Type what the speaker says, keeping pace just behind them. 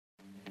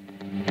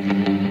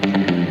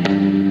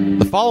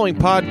following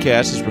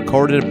podcast is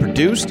recorded and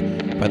produced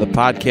by the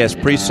Podcast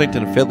Precinct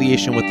in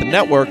affiliation with the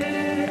network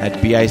at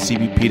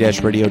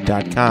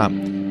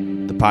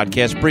bicbp-radio.com. The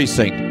Podcast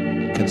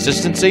Precinct.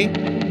 Consistency,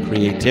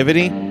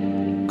 creativity,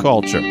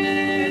 culture.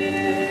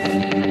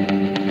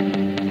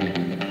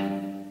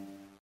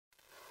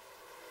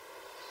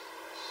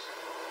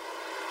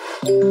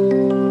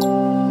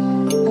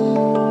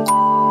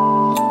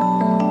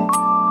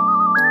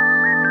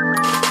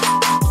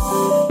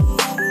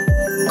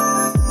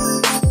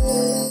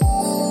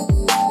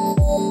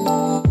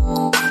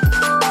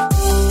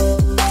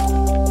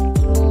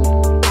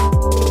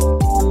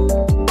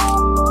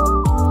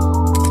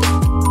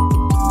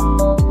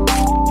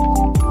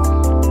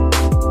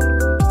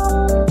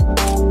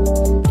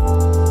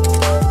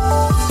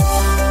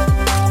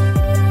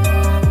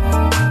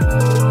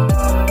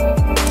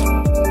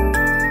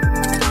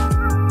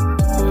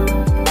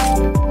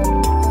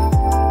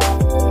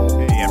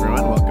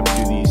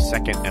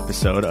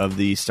 Of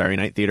the Starry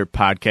Night Theater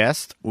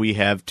podcast. We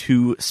have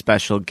two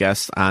special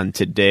guests on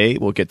today.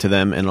 We'll get to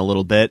them in a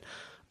little bit.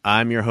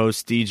 I'm your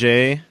host,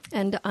 DJ.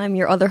 And I'm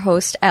your other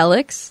host,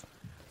 Alex.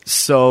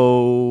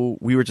 So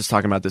we were just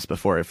talking about this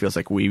before. It feels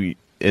like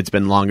it's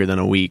been longer than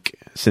a week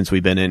since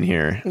we've been in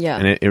here. Yeah.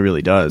 And it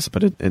really does,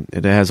 but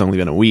it has only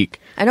been a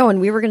week. I know, and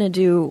we were going to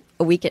do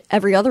a week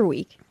every other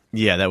week.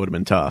 Yeah, that would have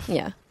been tough.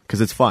 Yeah. Because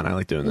it's fun. I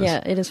like doing this.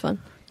 Yeah, it is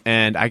fun.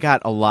 And I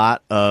got a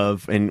lot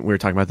of, and we were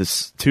talking about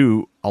this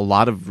too, a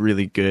lot of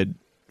really good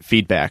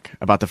feedback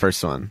about the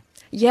first one.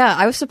 Yeah,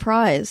 I was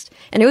surprised.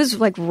 And it was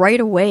like right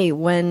away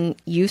when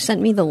you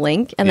sent me the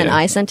link and then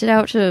I sent it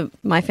out to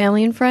my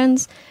family and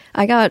friends.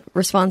 I got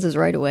responses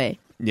right away.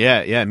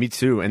 Yeah, me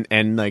too.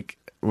 And like,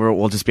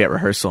 we'll just be at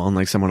rehearsal and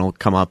like someone will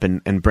come up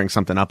and bring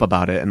something up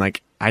about it. And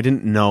like, I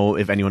didn't know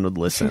if anyone would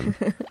listen.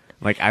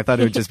 Like, I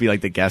thought it would just be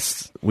like the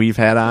guests we've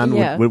had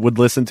on would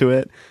listen to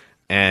it.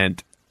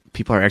 And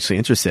people are actually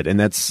interested, and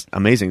that's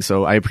amazing.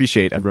 So I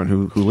appreciate everyone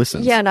who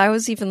listens. Yeah, and I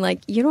was even like,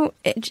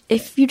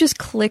 if you just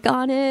click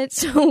on it,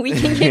 so we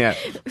can get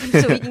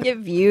so we can get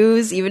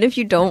views, even if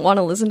you don't want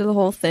to listen to the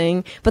whole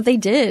thing. But they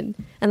did,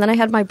 and then I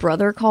had my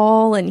brother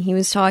call, and he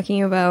was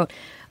talking about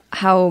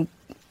how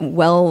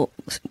well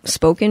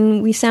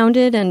spoken we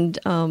sounded,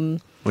 and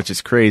which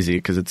is crazy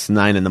because it's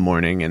 9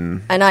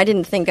 a.m. and I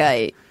didn't think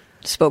I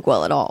spoke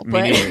well at all. Me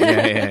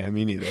neither. Yeah,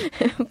 me neither.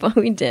 But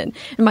we did.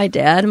 And my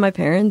dad and my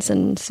parents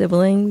and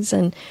siblings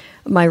and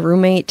my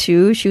roommate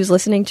too, she was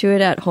listening to it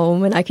at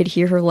home and I could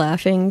hear her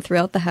laughing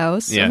throughout the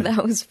house. So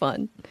that was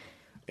fun.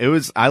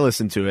 I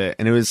listened to it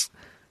and it was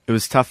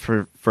tough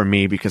for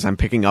me because I'm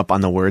picking up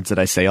on the words that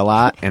I say a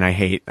lot and I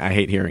hate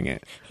hearing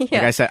it. Yeah.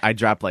 Like I said, I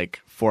dropped like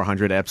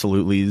 400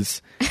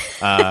 absolutely's,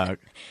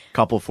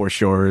 couple for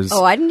sures.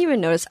 Oh, I didn't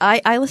even notice.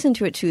 I listened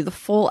to it too, the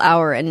full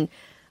hour and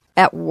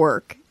at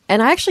work.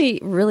 And I actually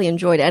really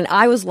enjoyed it. And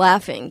I was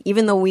laughing,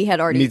 even though we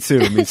had already me too.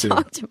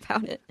 talked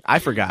about it. I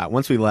forgot.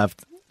 Once we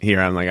left here,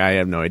 I'm like, I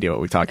have no idea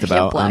what we talked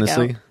about,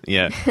 honestly.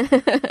 Yeah.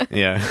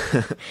 Yeah.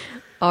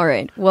 All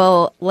right.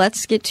 Well,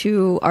 let's get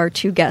to our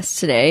two guests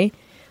today,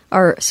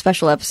 our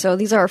special episode.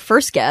 These are our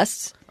first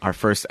guests. Our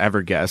first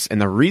ever guests. And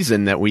the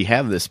reason that we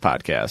have this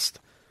podcast.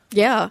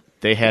 Yeah.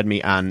 They had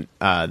me on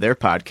their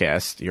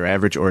podcast, Your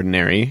Average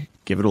Ordinary.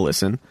 Give it a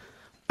listen.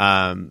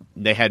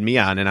 They had me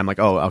on, and I'm like,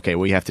 oh, okay,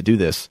 we have to do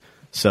this.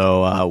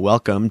 So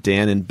welcome,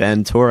 Dan and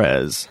Ben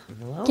Torres.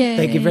 Well,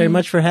 thank you very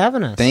much for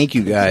having us. Thank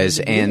you, guys.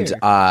 And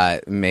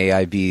may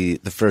I be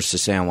the first to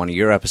say on one of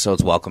your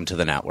episodes, welcome to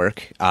the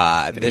network.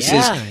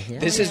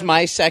 This is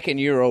my second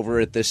year over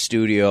at this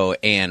studio,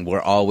 and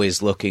we're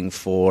always looking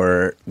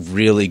for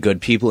really good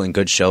people and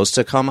good shows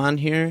to come on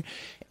here.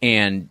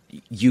 And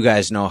you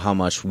guys know how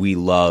much we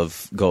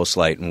love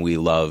Ghostlight and we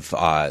love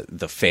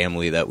the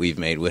family that we've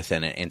made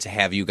within it. And to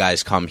have you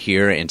guys come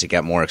here and to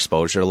get more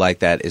exposure like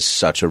that is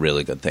such a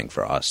really good thing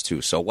for us,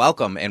 too. So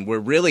welcome. And we're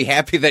really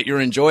happy that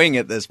you're enjoying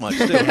it this much,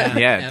 too.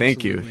 Yeah,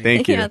 thank you.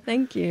 Thank you. Yeah,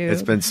 thank you.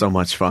 It's been so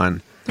much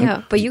fun.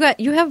 Yeah, but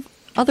you have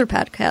other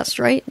podcasts,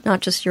 right?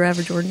 Not just Your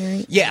Average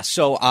Ordinary. Yeah,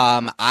 so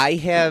I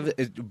have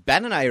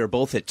Ben and I are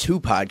both at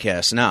two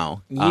podcasts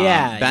now.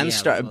 Ben.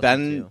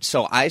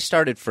 So I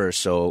started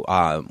first. So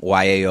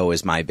YAO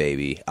is my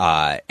baby.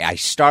 I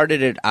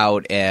started it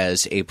out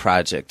as a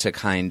project to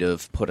kind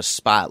of put a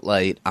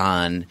spotlight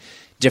on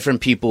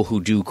different people who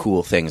do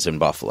cool things in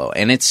Buffalo,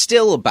 and it's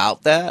still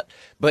about that.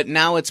 But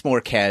now it's more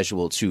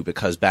casual too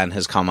because Ben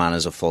has come on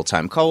as a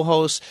full-time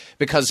co-host.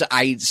 Because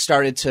I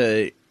started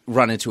to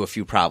run into a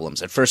few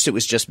problems. At first it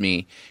was just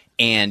me,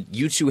 and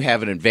you two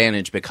have an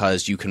advantage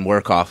because you can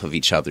work off of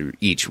each other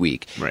each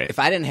week. Right. If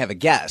I didn't have a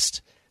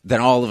guest,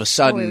 then all of a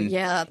sudden,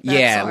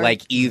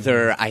 like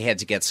either I had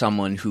to get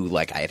someone who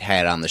like I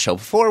had on the show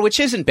before, which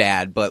isn't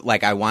bad, but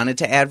like I wanted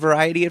to add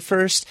variety at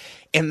first.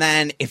 And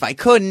then if I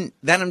couldn't,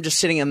 then I'm just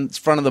sitting in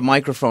front of the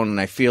microphone and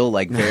I feel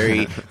like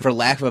very, for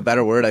lack of a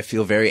better word, I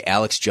feel very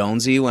Alex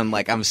Jonesy when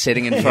like I'm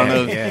sitting in front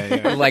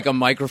of like a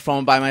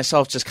microphone by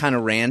myself, just kind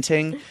of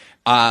ranting.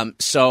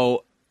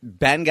 So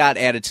Ben got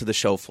added to the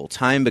show full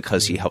time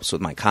because he helps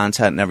with my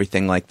content and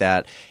everything like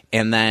that.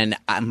 And then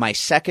my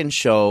second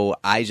show,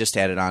 I just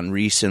added on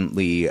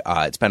recently.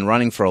 It's been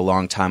running for a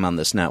long time on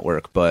this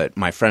network, but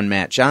my friend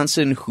Matt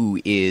Johnson,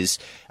 who is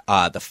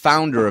the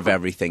founder of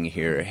everything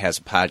here, has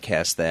a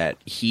podcast that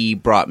he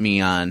brought me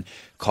on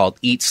called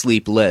Eat,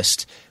 Sleep,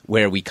 List,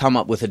 where we come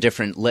up with a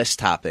different list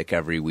topic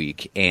every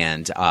week,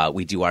 and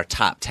we do our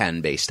top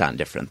 10 based on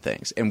different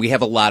things. And we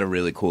have a lot of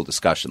really cool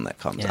discussion that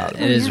comes out of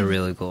it. It is a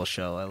really cool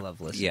show. I love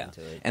listening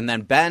to it. And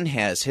then Ben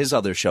has his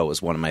other show is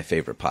one of my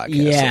favorite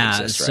podcasts.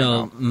 Yeah,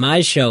 so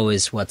my show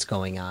is What's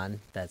Going On.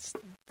 That's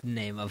the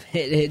name of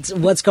it. It's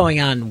What's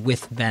Going On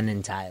with Ben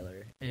and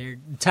Tyler.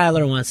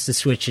 Tyler wants to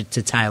switch it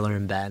to Tyler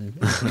and Ben.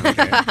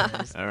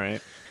 All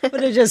right.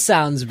 But it just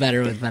sounds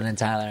better with Ben and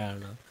Tyler. I don't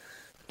know.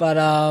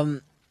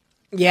 But,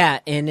 yeah,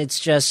 and it's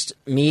just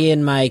me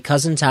and my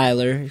cousin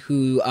Tyler,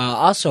 who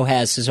also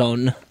has his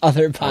own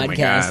other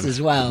podcast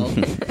as well.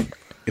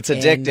 It's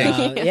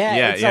addicting. And,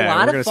 it's a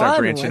lot of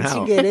fun once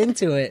you get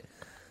into it.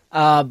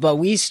 But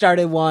we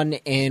started one,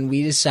 and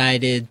we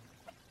decided,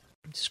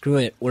 screw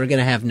it, we're going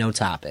to have no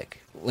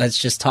topic. Let's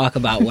just talk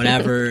about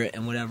whatever,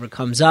 and whatever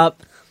comes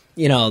up,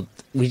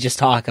 we just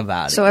talk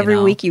about it. So every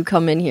week you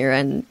come in here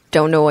and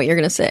don't know what you're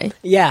going to say.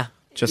 Yeah.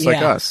 Just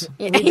like us.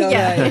 We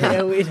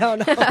don't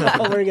know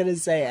what we're going to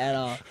say at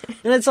all.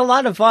 And it's a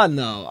lot of fun,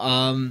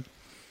 though.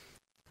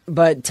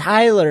 But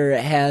Tyler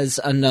has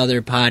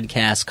another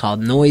podcast called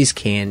Noise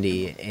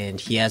Candy, and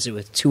he has it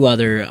with two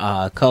other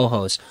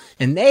co-hosts.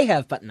 And they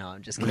have... But no,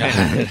 I'm just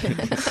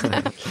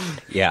kidding.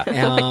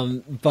 Yeah.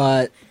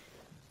 But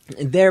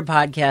their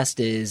podcast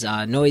is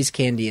Noise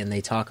Candy, and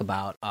they talk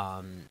about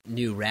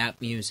new rap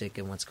music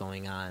and what's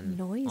going on.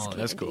 Noise Candy.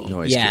 That's cool.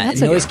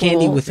 Noise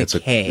Candy with a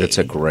K. It's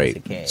a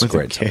great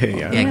K.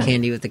 Yeah,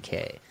 Candy with a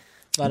K.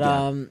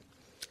 But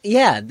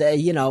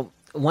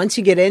once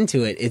you get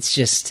into it,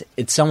 it's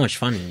so much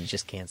fun, and you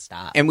just can't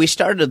stop. And we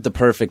started at the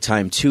perfect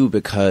time too,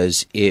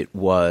 because it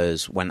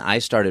was when I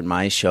started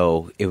my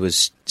show. It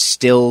was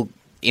still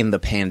in the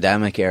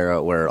pandemic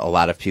era where a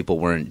lot of people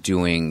weren't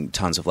doing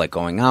tons of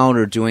going out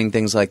or doing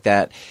things like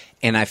that.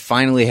 And I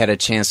finally had a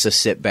chance to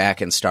sit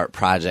back and start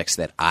projects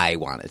that I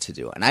wanted to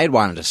do. And I had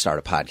wanted to start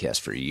a podcast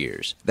for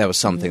years. That was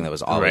something that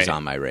was always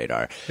on my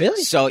radar.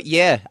 Really? So,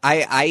 yeah,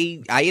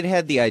 I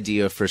had the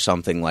idea for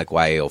something like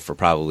YAO for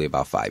probably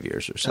about 5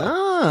 years or so.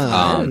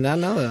 I did not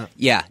know that.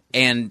 Yeah,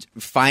 and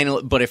it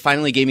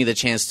finally gave me the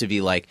chance to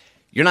be like,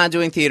 you're not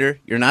doing theater.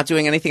 You're not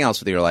doing anything else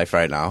with your life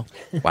right now.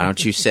 Why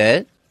don't you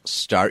sit?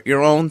 Start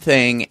your own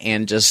thing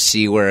and just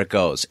see where it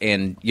goes.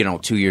 And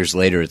 2 years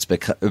later, it's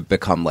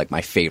become like my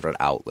favorite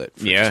outlet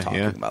for just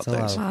talking about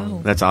things. Wow.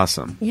 That's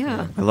awesome.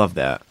 Yeah. I love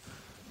that.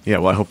 Yeah,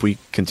 well, I hope we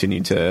continue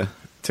to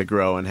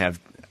grow and have.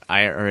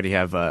 I already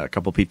have a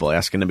couple people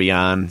asking to be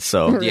on.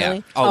 So Really?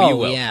 Yeah. Oh, you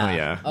will.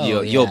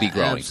 Yeah. You'll be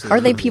growing. Absolutely.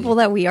 Are they people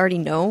that we already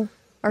know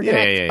are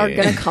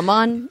gonna come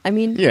on? I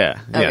mean, yeah.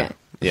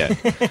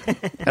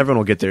 Everyone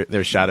will get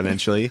their shot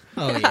eventually.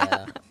 Oh,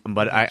 yeah.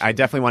 But I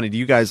definitely wanted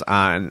you guys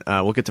on.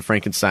 We'll get to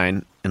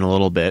Frankenstein in a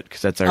little bit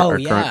because that's our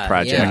current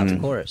project. Yeah,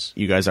 of course.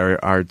 You guys are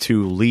our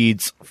two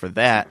leads for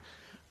that.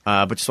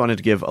 But just wanted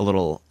to give a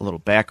little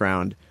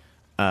background.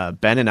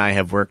 Ben and I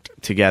have worked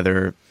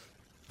together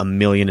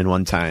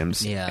 1,000,001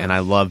 times, and I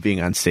love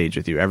being on stage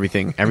with you.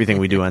 Everything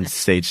we do on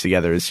stage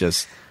together is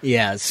just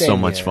so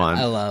much fun.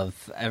 I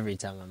love every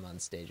time I'm on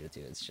stage with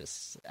you. It's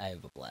just I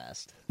have a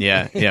blast.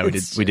 Yeah.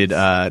 We did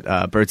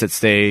Birds That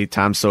Stay,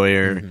 Tom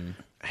Sawyer,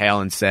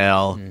 Hal and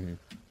Sal.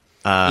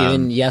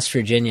 Even Yes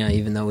Virginia,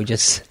 even though we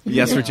just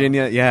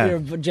Virginia,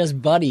 we were just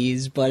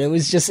buddies, but it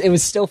was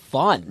still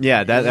fun.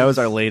 Yeah, that was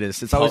our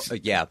latest. It's always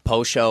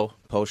Post show.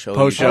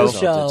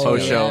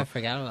 Yeah, I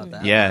forgot about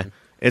that. Yeah.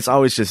 It's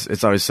always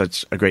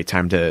such a great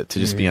time to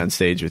just be on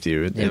stage with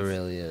you. It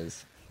really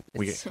is.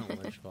 It's so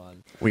much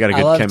fun. We got a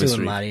good I love chemistry.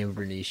 doing Marty and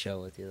Bernice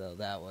show with you though.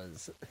 That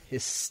was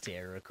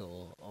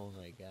hysterical. Oh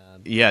my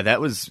god. Yeah, that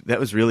was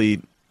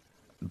really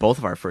both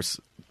of our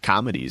first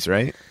comedies,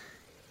 right?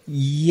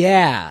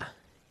 Yeah.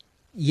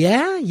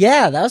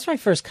 That was my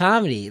first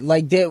comedy.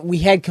 We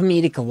had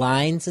comedic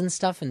lines and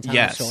stuff, and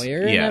Tom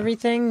Sawyer and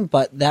everything,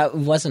 but that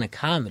wasn't a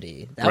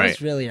comedy. That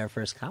was really our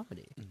first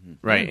comedy.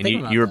 Right,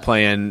 and you were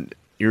playing.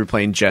 You were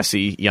playing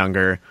Jesse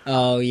younger.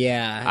 Oh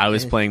yeah. I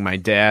was playing my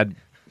dad,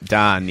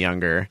 Don,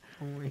 younger.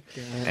 Oh my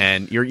god.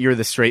 And you're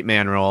the straight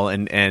man role,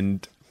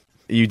 and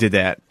you did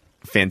that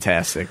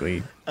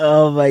fantastically.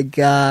 Oh my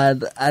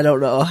god. I don't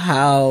know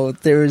how.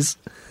 There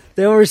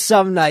were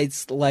some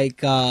nights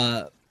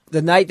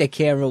the night the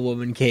camera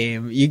woman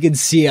came, you could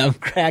see I'm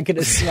cracking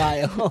a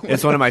smile.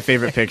 It's one of my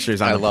favorite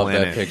pictures on the planet. I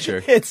love that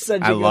picture. It's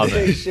such a good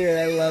picture.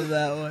 I love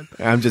that one.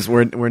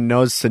 We're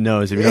nose to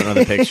nose. If you don't know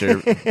the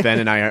picture, Ben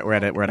and I we're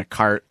at a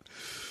cart,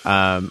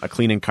 a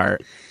cleaning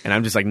cart, and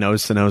I'm just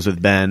nose to nose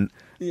with Ben.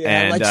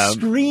 like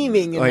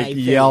screaming, in like my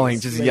yelling,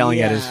 face. just yelling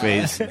at his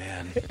face,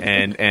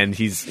 and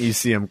you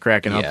see him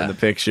cracking up in the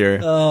picture.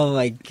 Oh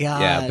my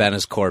god! Yeah, Ben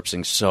is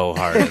corpsing so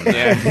hard. In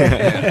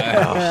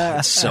that.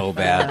 It's so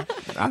bad.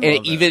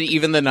 And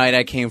even the night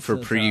I came for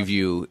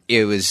preview,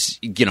 it was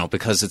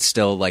because it's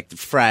still like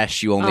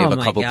fresh. You only have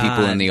a couple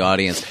people in the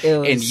audience,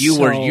 and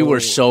you were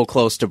so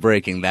close to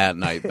breaking that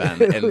night,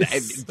 Ben, and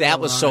that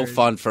was so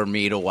fun for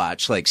me to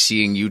watch, like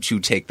seeing you two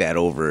take that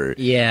over.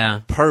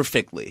 Yeah,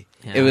 perfectly.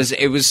 Yeah.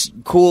 It was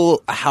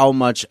cool how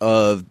much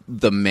of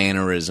the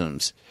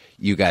mannerisms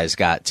you guys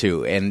got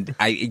too, and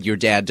your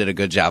dad did a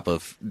good job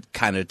of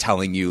kind of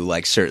telling you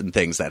like certain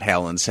things that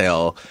Hal and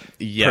Sale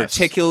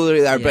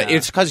particularly are, but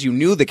it's because you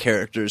knew the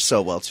characters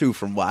so well too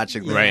from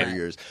watching them for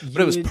years.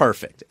 But it was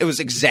perfect. It was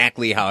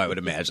exactly how I would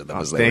imagine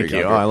them. Thank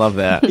you. I love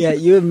that. Yeah,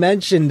 you had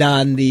mentioned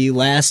on the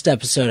last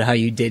episode how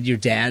you did your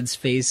dad's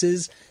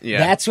faces. Yeah,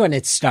 that's when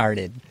it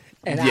started.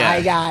 And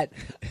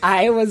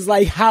I was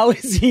like, how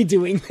is he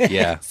doing this?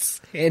 Yeah.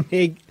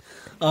 And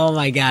oh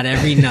my God,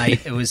 every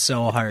night it was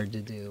so hard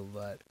to do.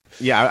 But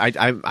yeah,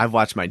 I've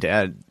watched my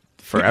dad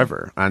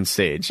forever on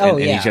stage. And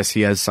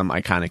he has some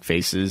iconic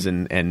faces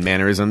and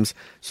mannerisms.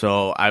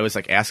 So I was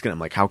like asking him,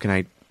 like, what can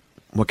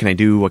I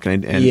do?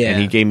 And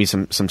he gave me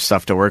some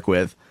stuff to work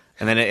with.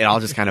 And then it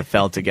all just kind of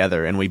fell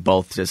together, and we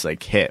both just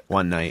like hit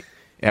one night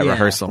at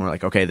rehearsal, and we're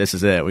like, okay, this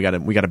is it. We got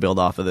to build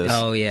off of this.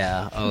 Oh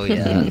yeah.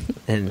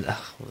 And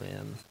oh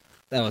man,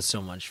 that was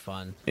so much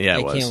fun. Yeah,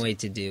 I can't wait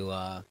to do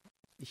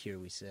Here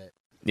We Sit.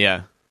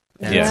 Yeah.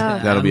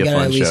 That'll be a fun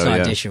show. At least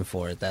audition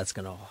for it. That's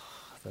gonna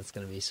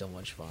be so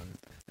much fun.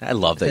 I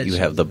love that you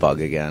have the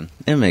bug again.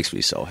 It makes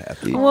me so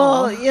happy.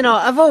 Well,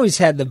 I've always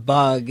had the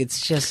bug.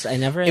 It's just I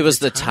never. It was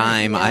the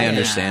time. I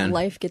understand.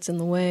 Life gets in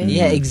the way.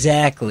 Yeah,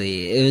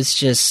 exactly. It was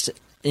just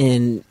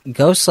in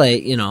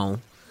Ghostlight.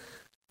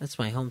 That's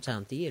my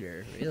hometown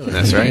theater, really.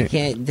 That's right.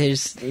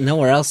 There's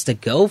nowhere else to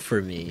go for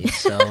me.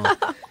 So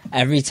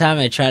every time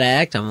I try to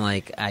act, I'm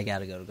like, I got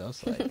to go to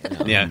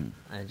Ghostlight. Yeah.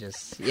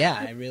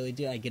 I really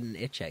do. I get an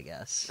itch, I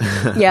guess.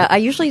 Yeah,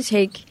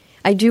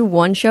 I do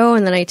one show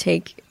and then I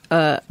take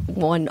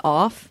one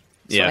off.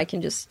 So I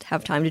can just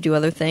have time to do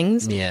other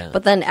things. Yeah.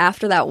 But then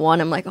after that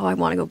one, I'm like, I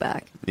want to go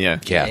back. Yeah.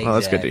 Well,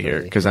 that's good to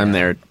hear, because I'm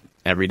there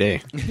every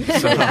day.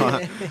 So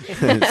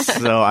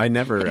I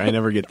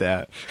never get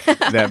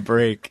that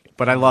break.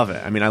 But I love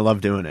it. I mean, I love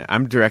doing it.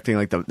 I'm directing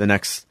like the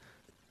next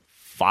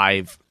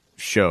 5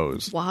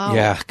 shows. Wow.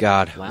 Yeah,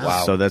 God.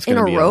 Wow. So that's going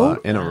to be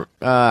a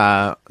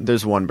lot.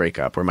 There's one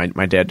breakup where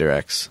my dad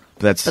directs.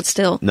 But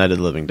still Night of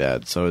the Living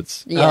Dead. So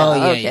it's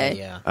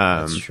yeah.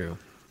 That's true.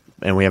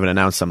 And we haven't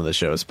announced some of the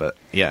shows, but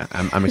yeah,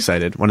 I'm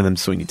excited. One of them,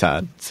 Sweeney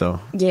Todd.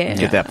 So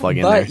get that plug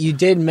in there. But you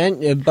did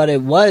but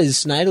it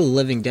was Night of the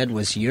Living Dead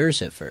was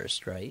yours at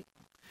first, right?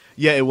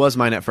 Yeah, it was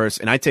mine at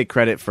first, and I take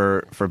credit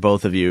for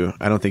both of you.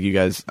 I don't think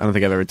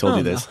I've ever told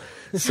you this.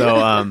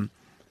 No.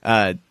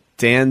 So,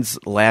 Dan's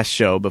last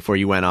show before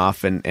you went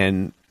off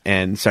and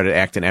started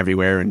acting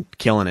everywhere and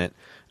killing it.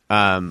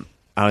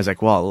 I was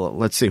like, well,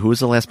 let's see, who was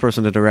the last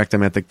person to direct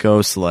him at the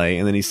Ghostlight?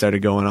 And then he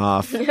started going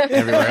off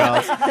everywhere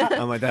else.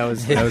 I'm like, that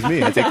was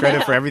me. I take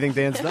credit for everything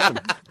Dan's done.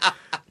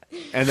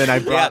 And then I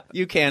brought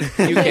you can.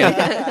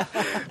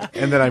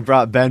 And then I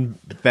brought Ben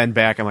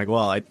back. I'm like,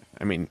 well,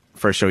 I mean,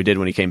 first show he did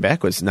when he came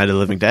back was Night of the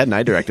Living Dead, and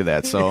I directed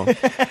that. So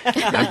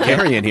I'm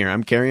carrying here.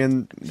 I'm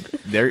carrying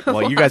there.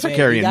 Well, you guys are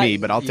carrying me,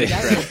 but I'll take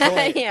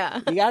credit. Yeah,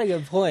 you got a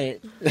good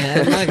point.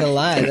 I'm not gonna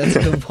lie, that's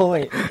a good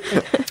point.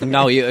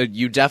 No,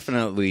 you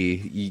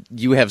definitely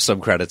you have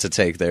some credit to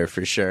take there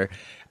for sure.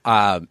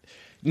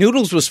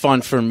 Noodles was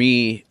fun for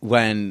me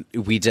when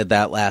we did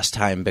that last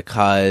time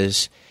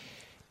because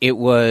it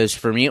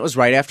was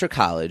right after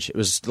college. It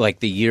was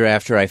like the year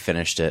after I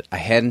finished it. I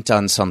hadn't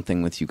done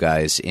something with you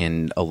guys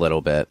in a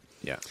little bit.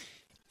 Yeah.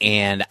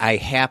 And I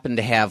happened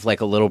to have like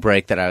a little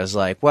break that I was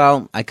like,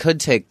 well, I could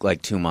take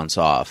like 2 months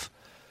off,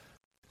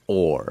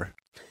 or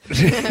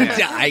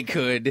I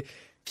could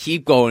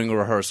keep going to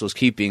rehearsals,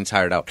 keep being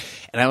tired out.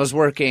 And I was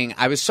working.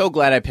 I was so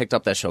glad I picked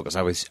up that show because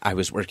I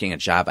was working a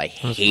job I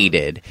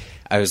hated.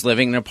 I was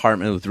living in an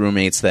apartment with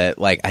roommates that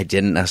like I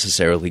didn't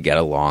necessarily get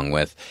along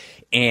with.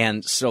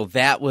 And so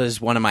that was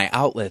one of my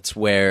outlets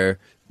where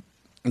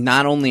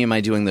not only am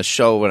I doing the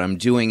show, but I'm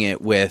doing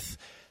it with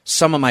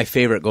some of my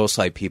favorite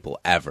Ghostlight people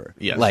ever.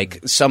 Yes.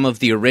 Like some of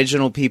the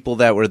original people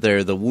that were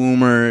there, the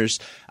Woomers,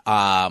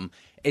 and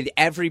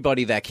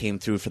everybody that came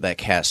through for that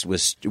cast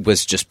was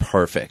just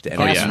perfect. And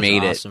it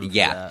made awesome it.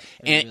 Yeah.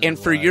 And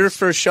for your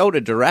first show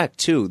to direct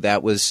too,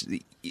 that was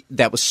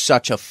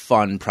such a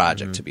fun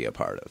project to be a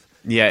part of.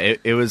 Yeah,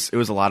 it was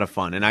a lot of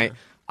fun. And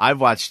I've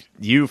watched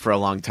you for a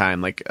long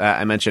time. Like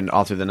I mentioned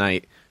All Through the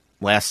Night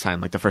last time,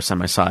 like the first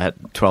time I saw it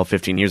 12,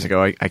 15 years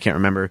ago. I can't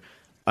remember.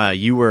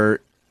 You were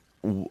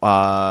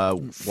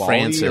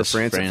Francis.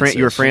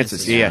 You were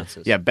Francis.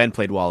 Yeah. Ben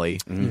played Wally.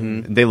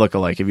 Mm-hmm. They look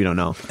alike if you don't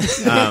know.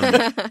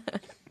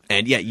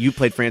 And yeah, you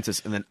played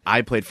Francis, and then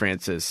I played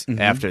Francis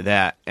after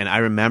that. And I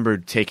remember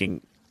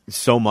taking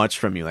so much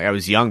from you. Like I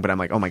was young, but I'm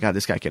like, oh my God,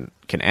 this guy can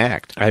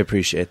act. I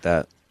appreciate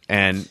that.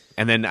 And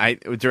then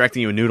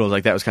directing you in Noodles,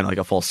 like that was kind of like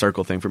a full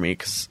circle thing for me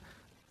because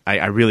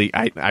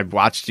I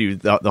watched you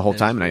the whole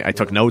time and I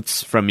took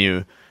notes from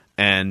you,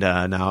 and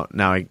now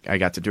I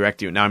got to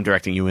direct you. Now I'm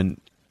directing you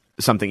in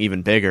something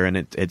even bigger, and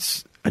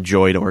it's a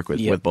joy to work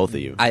with both of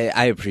you.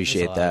 I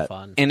appreciate that.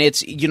 And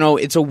it's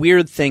it's a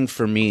weird thing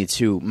for me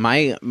too.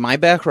 My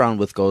background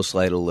with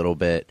Ghostlight a little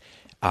bit.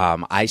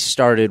 I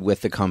started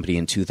with the company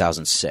in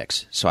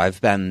 2006, so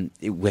I've been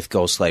with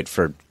Ghostlight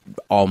for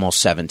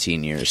almost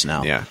 17 years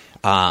now. Yeah.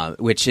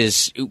 Which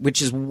is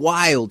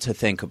wild to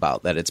think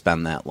about that it's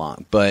been that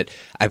long. But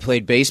I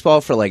played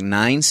baseball for like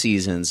 9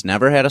 seasons,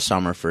 never had a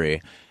summer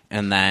free.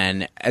 And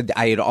then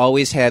I had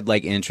always had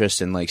like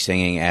interest in like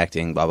singing,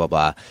 acting, blah, blah,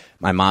 blah.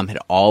 My mom had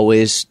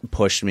always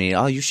pushed me,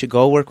 oh, you should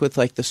go work with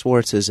like the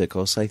Swartzes at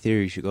Ghostlight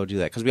Theater. You should go do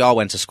that. Because we all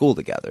went to school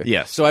together.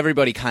 Yes. So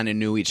everybody kind of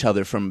knew each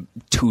other from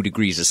 2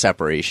 degrees of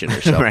separation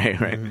or so.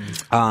 Right.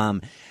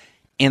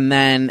 And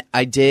then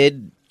I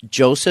did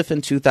Joseph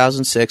in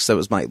 2006. That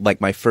was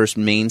my first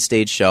main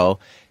stage show.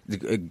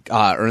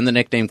 Earned the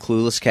nickname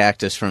Clueless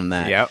Cactus from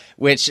that. Yep.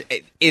 Which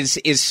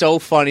is so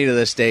funny to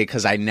this day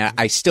because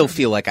I still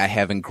feel like I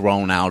haven't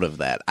grown out of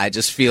that. I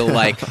just feel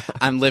like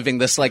I'm living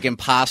this like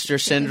imposter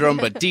syndrome,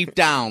 but deep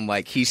down,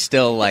 like he's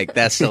still like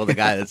that's still the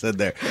guy that's in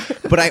there.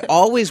 But I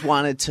always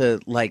wanted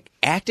to like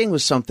acting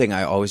was something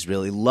I always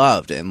really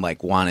loved and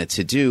like wanted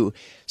to do.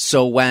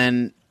 So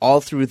when All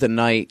Through the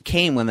Night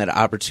came, when that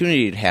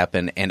opportunity had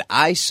happened, and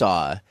I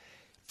saw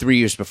 3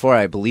 years before,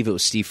 I believe it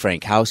was Steve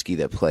Frankowski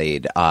that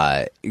played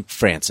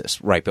Francis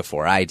right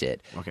before I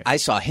did. Okay. I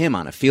saw him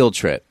on a field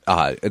trip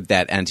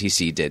that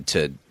NTC did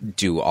to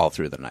do All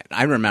Through the Night.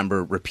 I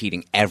remember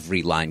repeating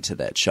every line to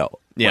that show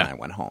when I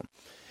went home.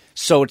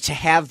 So to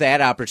have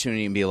that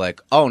opportunity and be like,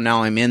 oh,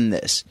 now I'm in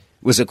this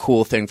was a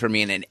cool thing for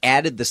me. And it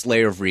added this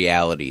layer of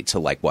reality to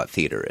like what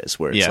theater is,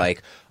 where it's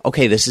like,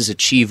 okay, this is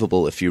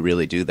achievable if you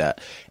really do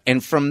that.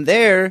 And from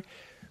there,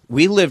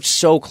 we lived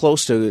so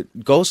close to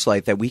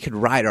Ghostlight that we could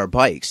ride our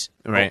bikes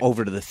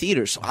over to the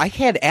theater. So I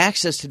had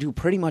access to do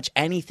pretty much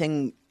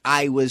anything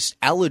I was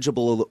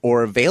eligible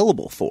or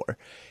available for.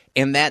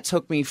 And that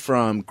took me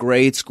from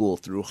grade school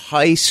through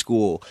high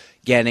school,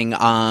 getting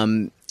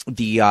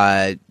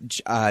the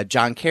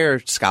John Kerr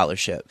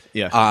scholarship.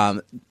 Yeah.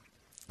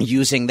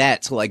 Using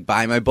that to like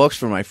buy my books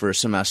for my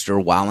first semester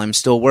while I'm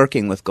still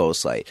working with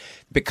Ghostlight,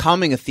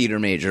 becoming a theater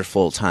major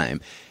full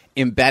time,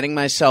 embedding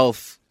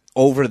myself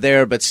over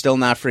there, but still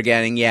not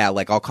forgetting,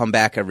 like I'll come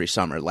back every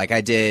summer. Like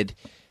I did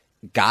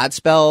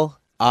Godspell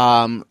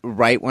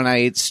right when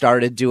I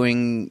started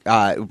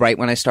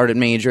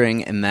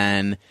majoring, and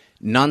then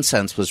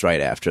Nonsense was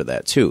right after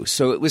that too.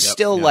 So it was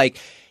still like,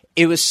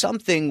 it was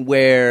something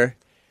where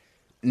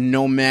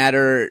no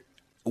matter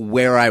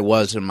where I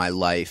was in my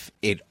life,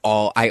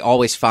 I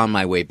always found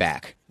my way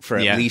back for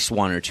at least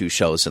 1 or 2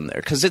 shows in there.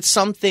 Because it's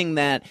something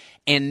that,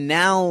 and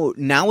now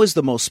is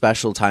the most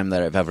special time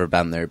that I've ever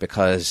been there,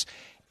 because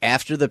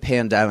after the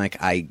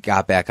pandemic, I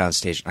got back on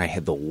stage and I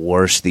had the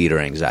worst theater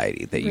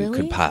anxiety that you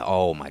could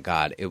oh my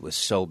God, it was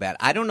so bad.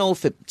 I don't know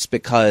if it's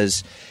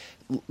because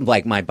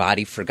like my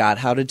body forgot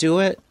how to do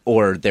it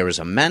or there was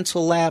a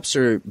mental lapse,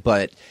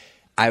 but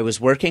I was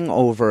working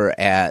over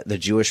at the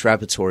Jewish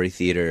Repertory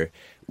Theater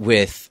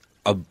with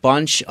a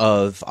bunch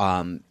of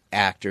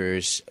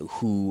actors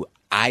who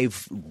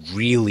I've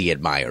really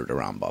admired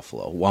around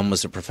Buffalo. One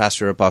was a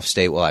professor at Buff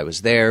State while I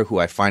was there, who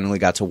I finally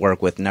got to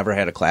work with. Never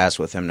had a class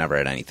with him, never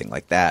had anything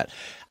like that.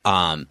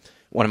 One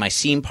of my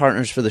scene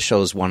partners for the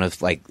show is one of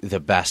like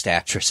the best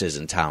actresses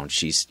in town.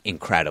 She's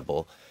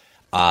incredible.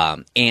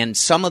 And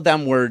some of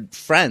them were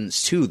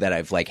friends too that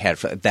I've like had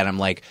that I'm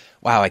like,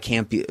 wow, I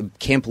can't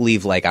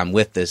believe like I'm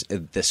with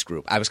this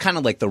group. I was kind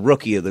of like the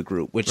rookie of the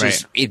group, which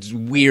is it's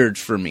weird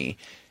for me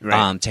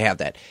to have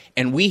that.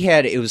 And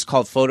it was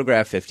called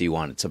Photograph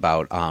 51. It's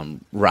about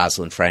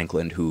Rosalind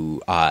Franklin,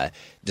 who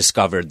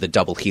discovered the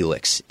double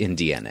helix in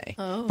DNA,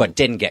 but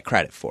didn't get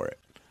credit for it.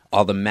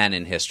 All the men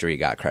in history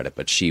got credit,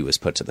 but she was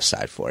put to the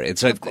side for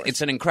it.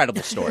 It's an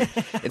incredible story.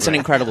 It's an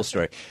incredible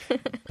story.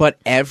 But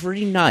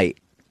every night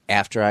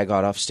after I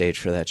got off stage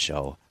for that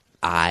show,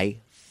 I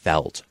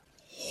felt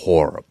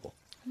horrible.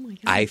 Oh my God.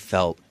 I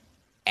felt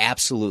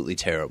absolutely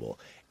terrible.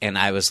 And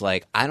I was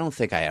like, I don't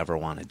think I ever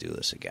want to do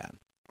this again.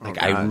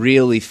 Like, I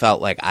really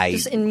felt like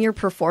Just in your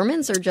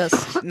performance or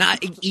just...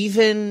 Not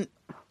even...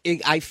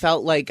 I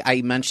felt like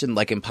I mentioned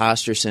like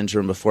imposter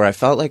syndrome before. I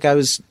felt like I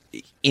was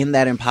in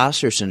that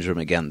imposter syndrome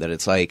again, that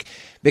it's like...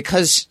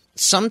 Because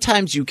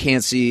sometimes you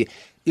can't see...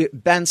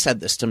 Ben said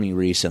this to me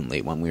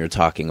recently when we were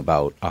talking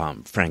about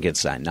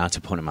Frankenstein, not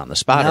to put him on the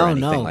spot or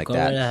anything like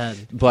that. Right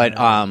ahead.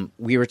 But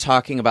we were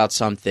talking about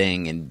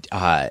something,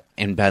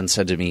 and Ben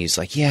said to me, he's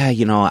like, I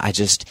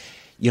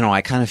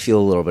kind of feel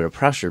a little bit of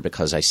pressure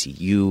because I see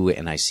you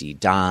and I see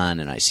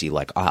Don and I see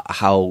like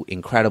how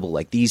incredible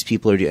like these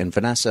people are doing, and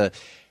Vanessa.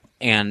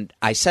 And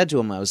I said to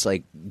him, I was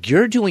like,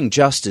 you're doing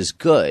just as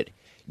good.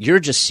 You're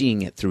just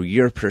seeing it through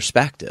your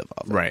perspective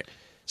of it. Right.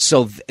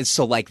 So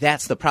like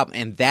that's the problem,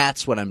 and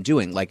that's what I'm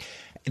doing. Like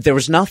there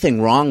was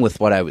nothing wrong with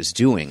what I was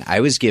doing.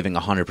 I was giving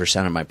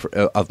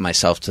 100% of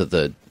myself to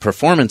the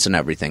performance and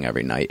everything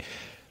every night.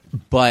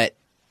 But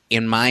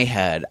in my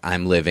head,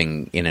 I'm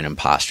living in an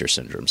imposter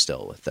syndrome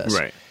still with this.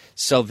 Right.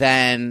 So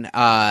then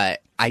I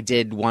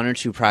did 1 or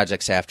 2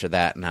 projects after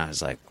that, and I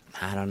was like,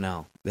 I don't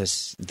know.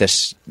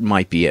 This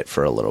might be it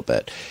for a little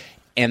bit.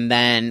 And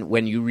then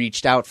when you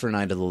reached out for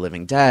Night of the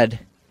Living Dead,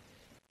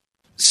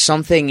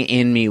 something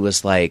in me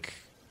was like,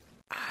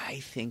 I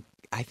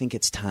think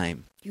it's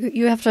time.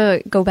 You have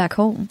to go back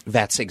home.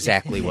 That's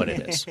exactly what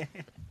it is.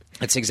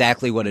 That's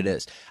exactly what it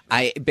is.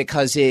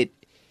 Because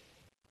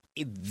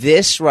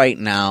this right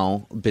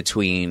now,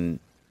 between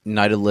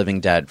Night of the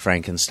Living Dead,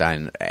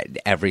 Frankenstein,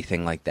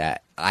 everything like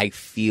that, I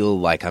feel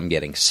like I'm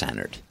getting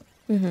centered.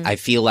 Mm-hmm. I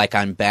feel like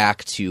I'm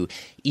back to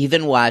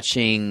even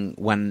watching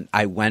when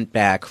I went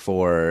back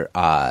for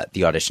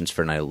the auditions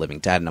for Night of the Living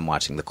Dead, and I'm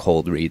watching the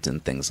cold reads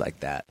and things like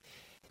that.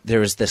 There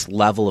was this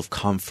level of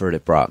comfort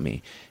it brought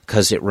me,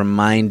 because it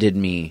reminded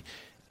me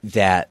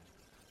that,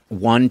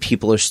 one,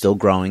 people are still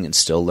growing and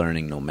still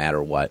learning no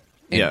matter what.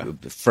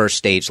 First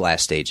stage,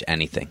 last stage,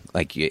 anything.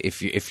 Like,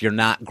 if you're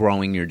not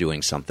growing, you're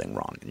doing something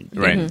wrong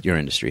in your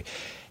industry.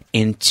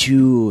 And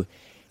 2,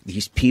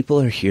 these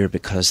people are here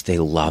because they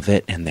love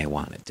it and they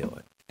want to do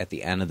it. At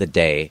the end of the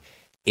day,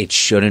 it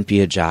shouldn't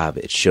be a job.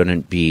 It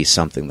shouldn't be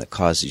something that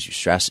causes you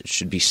stress. It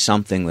should be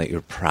something that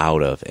you're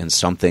proud of and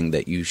something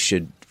that you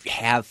should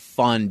have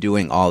fun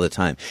doing all the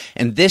time.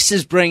 And this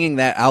is bringing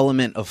that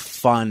element of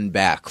fun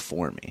back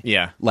for me.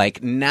 Yeah.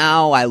 Like,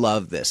 now I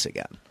love this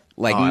again.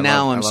 Like,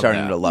 now I'm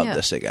starting to love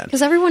this again.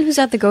 Because everyone who's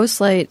at the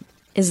Ghostlight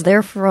is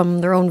there from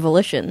their own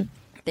volition.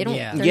 They're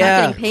not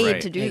getting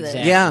paid to do this.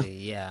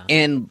 Yeah.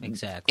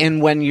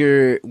 And when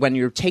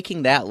you're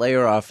taking that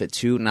layer off it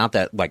too, not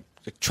that, like,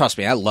 trust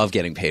me, I love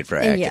getting paid for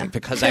acting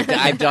because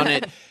I've done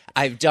it.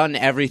 I've done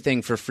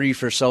everything for free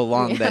for so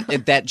long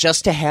that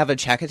just to have a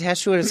check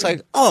attached to it, it's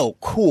like, oh,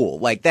 cool.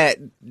 Like,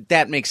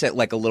 that makes it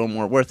like a little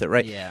more worth it,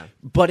 right? Yeah.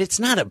 But it's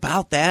not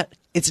about that.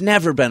 It's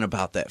never been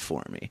about that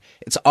for me.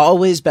 It's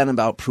always been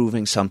about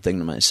proving something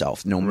to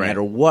myself, no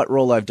matter what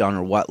role I've done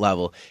or what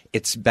level.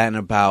 It's been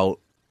about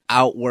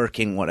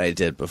outworking what I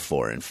did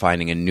before and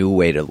finding a new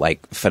way to,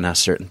 like, finesse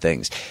certain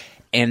things.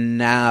 And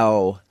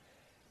now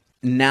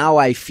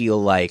I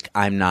feel like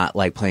I'm not,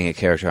 like, playing a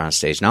character on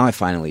stage. Now I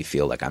finally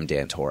feel like I'm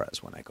Dan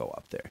Torres when I go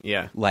up there.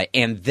 Yeah. Like,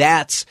 and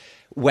that's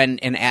when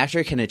an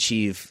actor can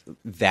achieve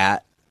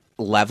that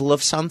level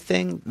of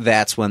something,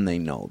 that's when they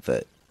know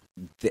that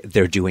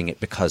they're doing it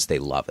because they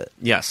love it.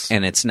 Yes.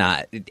 And it's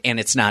not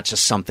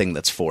just something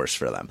that's forced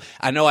for them.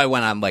 I know I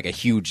went on, like, a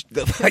huge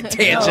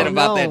tangent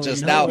about that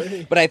just now,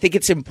 but I think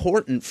it's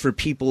important for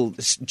people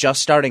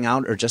just starting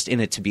out or just in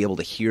it to be able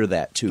to hear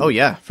that too. Oh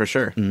yeah, for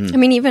sure. Mm-hmm. I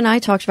mean, even I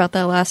talked about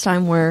that last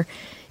time where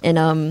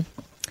in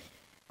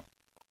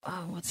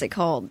what's it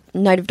called?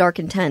 Night of Dark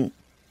Intent.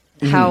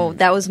 How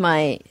that was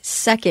my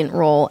second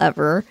role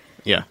ever.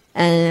 Yeah.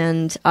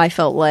 And I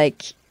felt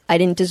like I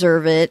didn't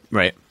deserve it.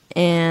 Right.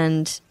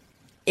 And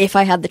if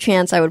I had the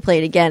chance, I would play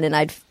it again, and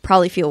I'd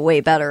probably feel way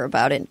better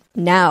about it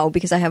now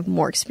because I have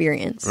more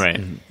experience. Right.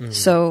 Mm-hmm.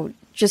 So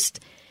just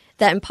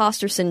that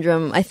imposter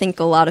syndrome, I think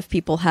a lot of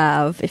people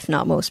have, if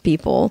not most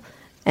people.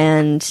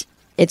 And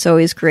it's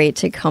always great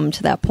to come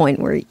to that point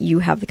where you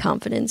have the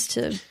confidence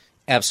to...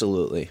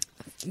 Absolutely.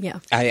 Yeah.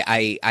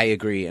 I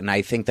agree, and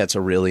I think that's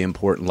a really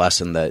important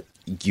lesson that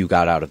you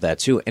got out of that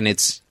too. And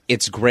it's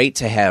great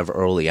to have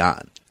early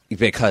on,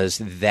 because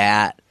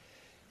that...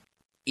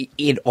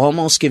 it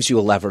almost gives you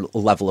a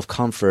level of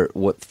comfort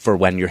for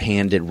when you're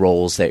handed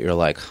roles that you're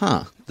like,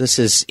 this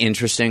is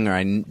interesting, or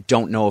I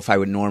don't know if I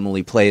would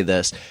normally play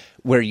this,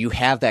 where you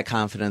have that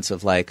confidence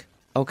of like,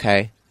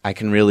 okay, I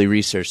can really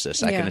research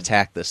this. I can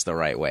attack this the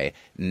right way.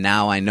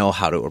 Now I know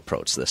how to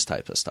approach this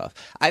type of stuff.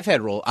 I've had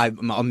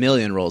a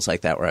million roles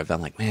like that where I've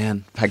been like,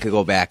 man, if I could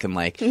go back and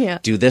like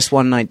do this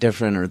one night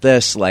different or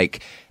this,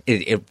 like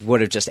it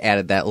would have just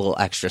added that little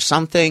extra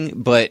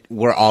something. But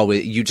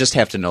you just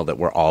have to know that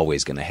we're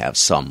always going to have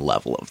some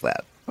level of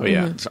that. Oh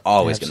yeah, there's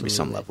always going to be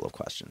some level of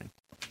questioning.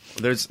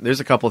 There's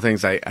a couple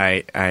things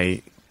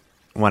I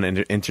want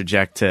to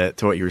interject to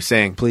what you were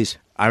saying. Please.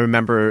 I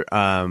remember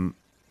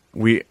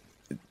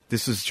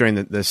this was during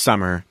the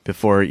summer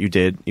before you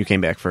came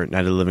back for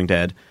Night of the Living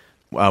Dead.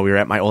 We were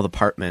at my old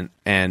apartment,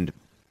 and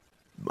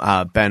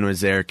Ben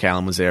was there,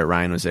 Callum was there,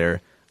 Ryan was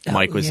there,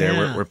 Mike was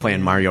there. We're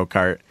playing Mario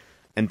Kart,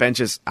 and Ben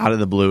just out of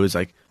the blue was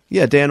like,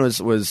 "Yeah, Dan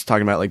was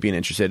talking about like being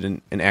interested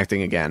in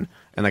acting again."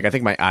 And like I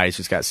think my eyes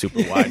just got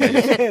super wide.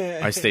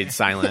 I stayed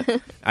silent.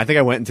 I think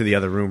I went into the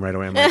other room right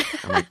away. I'm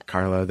like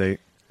Carla,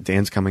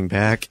 Dan's coming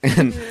back,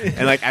 and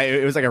like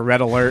it was like a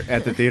red alert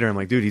at the theater. I'm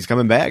like, dude, he's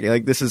coming back.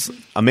 Like, this is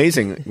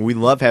amazing. We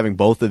love having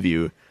both of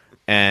you,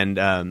 and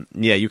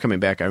you coming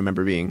back. I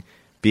remember being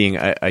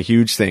a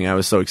huge thing. I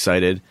was so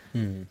excited.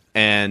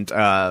 And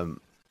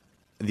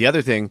the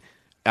other thing,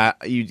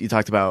 you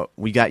talked about,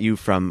 we got you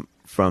from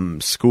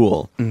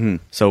school. Mm-hmm.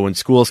 So when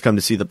schools come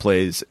to see the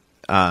plays,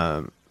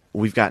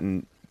 we've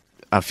gotten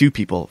a few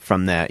people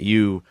from that.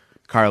 You,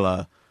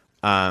 Carla.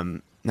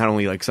 not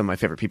only like some of my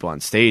favorite people on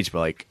stage, but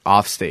like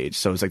off stage.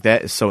 So it's like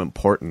that is so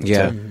important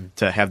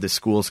to have the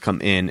schools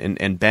come in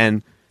and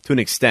Ben to an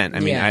extent. I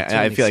mean,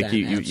 I feel like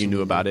you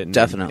knew about it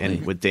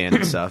and with Dan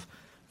and stuff,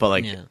 but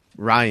like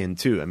Ryan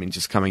too. I mean,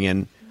 just coming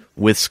in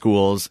with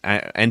schools.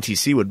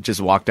 NTC would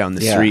just walk down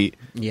the street,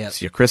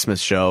 see a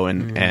Christmas show,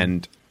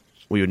 and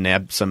we would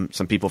nab some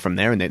people from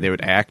there, and they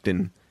would act.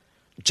 And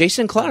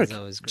Jason Clark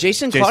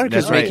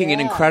is making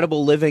an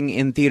incredible living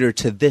in theater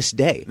to this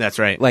day. That's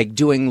right. Like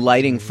doing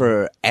lighting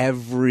for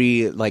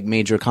every like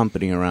major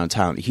company around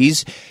town.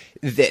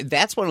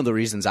 That's one of the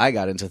reasons I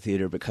got into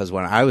theater, because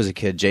when I was a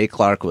kid, Jay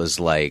Clark was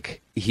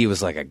like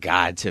a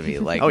god to me.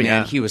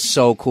 Like, he was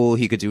so cool.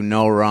 He could do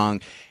no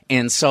wrong.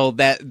 And so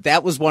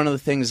that was one of the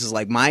things, is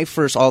like my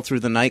first all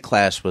through the night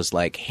class was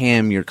like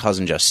him, your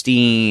cousin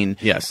Justine,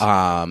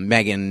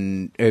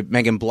 Megan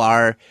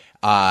Blar,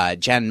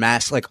 Jen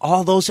Mass, like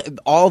all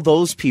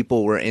those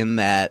people were in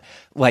that,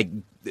 like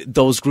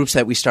those groups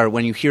that we started.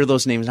 When you hear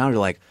those names now, you're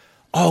like,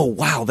 oh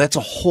wow, that's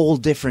a whole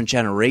different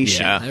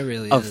generation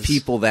of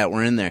people that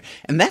were in there.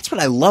 And that's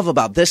what I love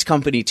about this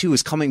company too,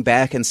 is coming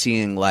back and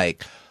seeing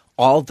like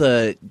all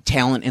the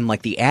talent in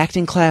like the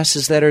acting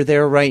classes that are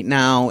there right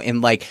now,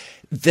 and like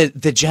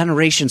the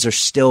generations are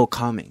still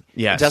coming.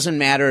 It doesn't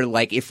matter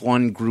like if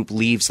one group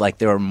leaves, like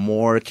there are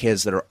more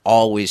kids that are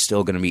always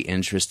still going to be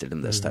interested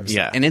in this type of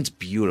stuff. And it's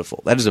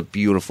beautiful. That is a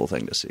beautiful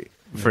thing to see.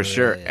 For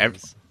sure.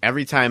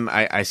 Every time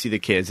I see the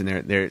kids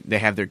and they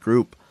have their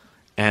group,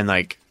 and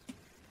like,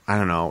 I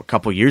don't know, a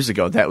couple years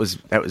ago, that was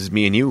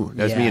me and you.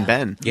 That was me and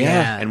Ben.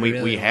 And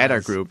we had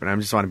our group, and I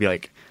just want to be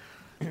like,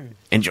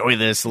 enjoy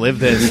this, live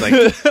this,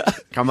 like,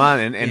 come on.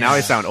 And now I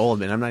sound old,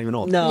 man. I'm not even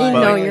old.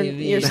 No,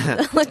 you're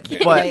but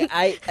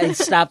I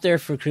stopped there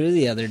for crew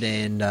the other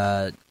day,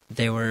 and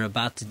they were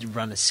about to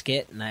run a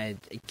skit, and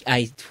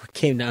I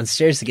came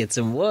downstairs to get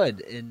some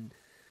wood,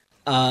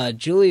 and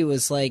Julie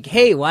was like,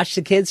 hey, watch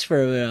the kids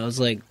for a minute. I was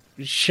like,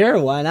 sure,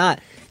 why not?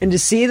 And to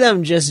see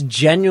them just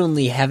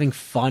genuinely having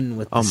fun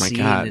with the scene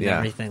and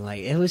everything,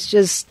 like, it was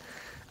just,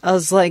 I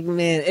was like,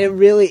 man, it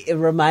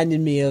reminded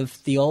me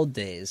of the old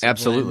days.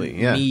 Absolutely,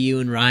 Me,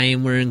 you, and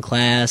Ryan were in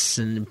class,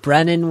 and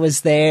Brennan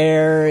was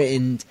there,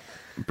 and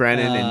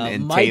Brennan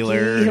and Mikey,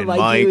 Taylor and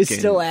Mikey was and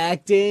still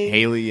acting.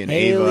 Haley and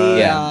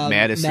Ava,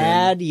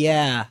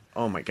 Madison.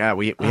 Oh my God,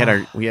 we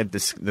had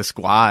the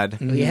squad.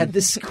 We had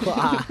the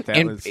squad.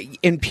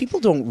 And people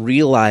don't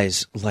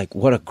realize like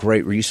what a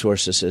great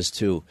resource this is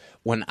too.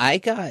 When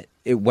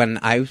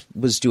I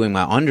was doing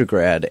my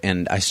undergrad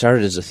and I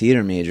started as a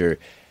theater major,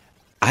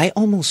 I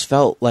almost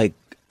felt like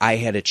I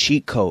had a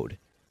cheat code,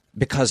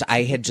 because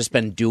I had just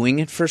been doing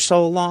it for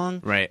so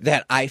long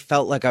that I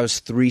felt like I was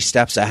 3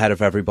 steps ahead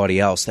of everybody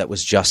else that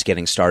was just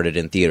getting started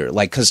in theater.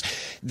 Like, because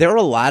there are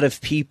a lot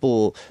of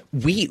people,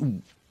 we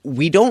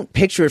don't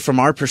picture it from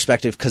our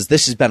perspective, because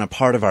this has been a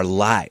part of our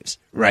lives,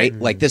 right?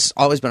 Like, this has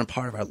always been a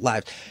part of our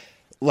lives.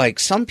 Like,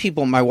 some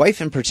people, my wife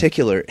in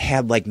particular,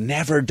 had like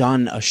never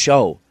done a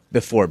show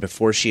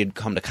before she had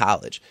come to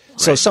college.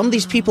 So some of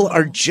these people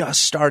are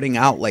just starting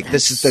out. Like,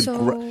 this is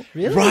the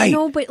really? Right.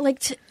 No, but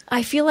like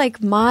I feel like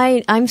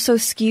I'm so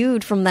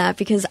skewed from that,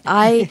 because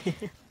I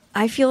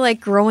feel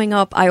like growing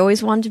up I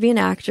always wanted to be an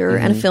actor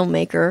and a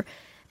filmmaker,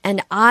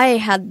 and I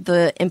had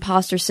the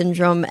imposter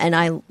syndrome, and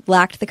I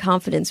lacked the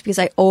confidence because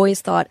I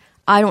always thought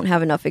I don't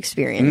have enough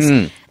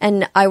experience.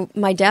 And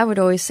my dad would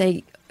always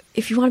say,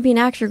 if you want to be an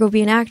actor, go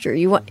be an actor.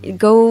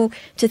 Go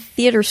to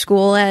theater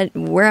school at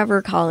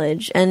wherever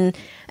college. And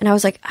I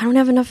was like, I don't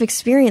have enough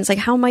experience. Like,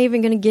 how am I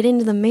even going to get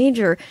into the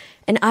major?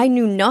 And I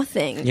knew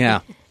nothing.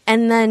 Yeah.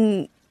 And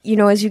then,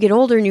 as you get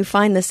older and you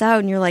find this out,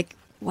 and you're like,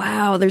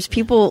 wow, there's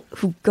people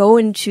who go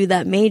into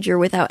that major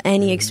without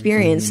any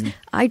experience.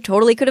 I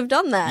totally could have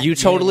done that. You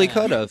totally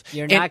could have.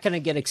 You're not going to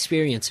get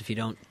experience if you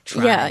don't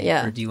try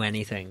or do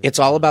anything. It's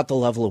all about the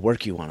level of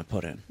work you want to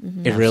put in.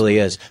 It really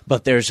is.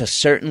 But there's a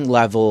certain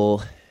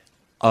level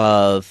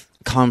of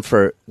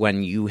comfort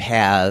when you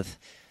have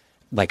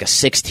like a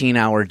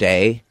 16-hour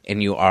day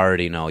and you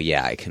already know,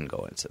 I can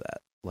go into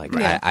that. Like,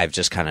 I've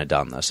just kind of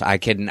done this. I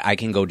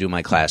can go do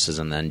my classes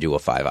and then do a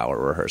 5-hour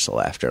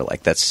rehearsal after.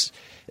 Like, that's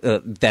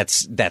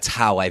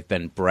how I've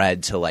been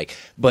bred to, like.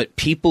 But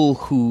people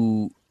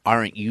who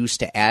aren't used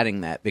to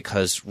adding that,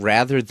 because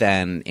rather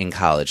than in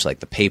college, like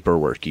the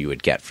paperwork you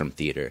would get from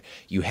theater,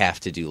 you have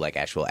to do like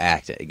actual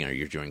acting.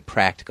 You're doing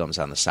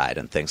practicums on the side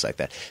and things like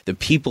that. The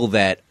people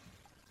that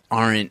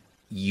aren't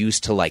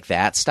used to like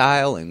that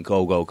style and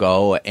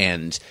go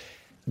and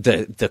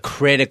the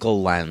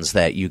critical lens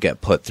that you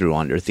get put through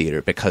under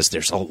theater, because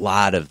there's a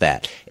lot of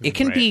that. It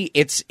can be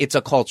it's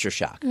a culture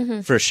shock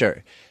for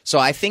sure. So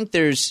I think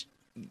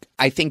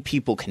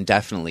people can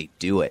definitely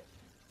do it.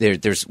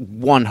 There's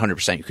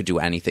 100% you could do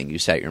anything you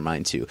set your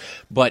mind to,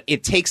 but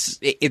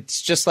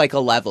it's just like a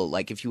level.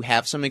 Like, if you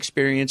have some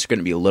experience, you're going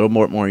to be a little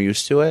more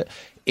used to it.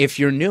 If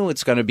you're new,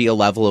 it's going to be a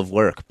level of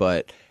work,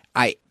 but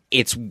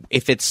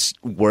if it's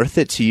worth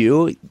it to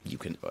you, you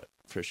can do it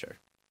for sure.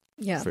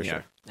 Yeah, for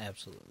sure,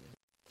 absolutely.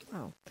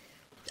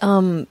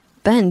 Wow.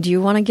 Ben, do you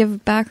want to give a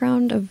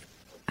background of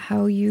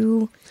how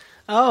you?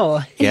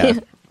 Oh, yeah.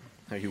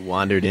 How you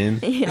wandered in?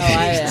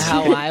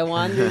 How I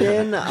wandered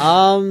in?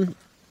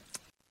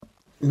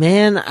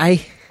 Man,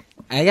 I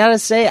gotta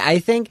say, I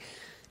think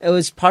it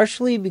was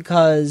partially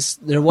because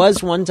there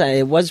was one time,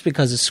 it was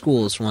because of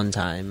schools one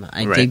time.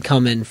 I did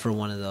come in for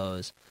one of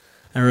those.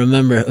 I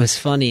remember it was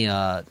funny,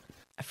 I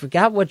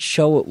forgot what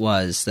show it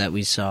was that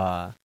we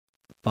saw,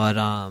 but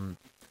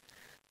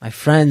my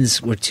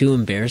friends were too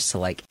embarrassed to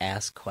like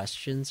ask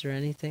questions or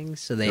anything,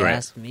 so they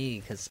asked me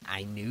because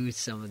I knew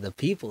some of the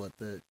people at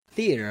the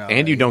theater.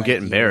 And you don't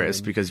get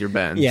embarrassed because you're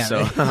Ben. Yeah,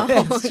 so,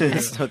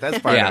 so that's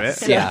part of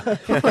it. Yeah.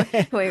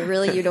 Wait,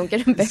 really? You don't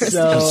get embarrassed?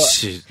 So,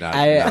 She's not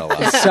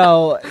allowed.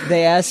 so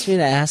they asked me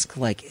to ask,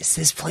 like, is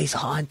this place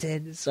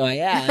haunted? So I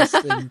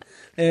asked,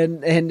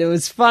 and it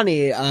was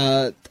funny.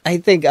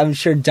 I'm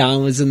sure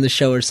Don was in the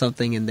show or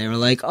something, and they were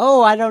like,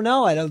 "Oh, I don't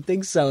know, I don't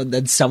think so." And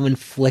then someone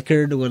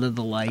flickered one of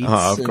the lights,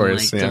 of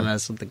course, to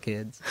mess with the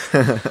kids.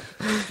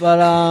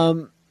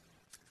 But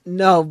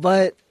no,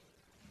 but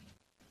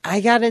I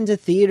got into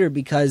theater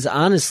because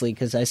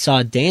I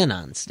saw Dan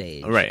on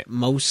stage,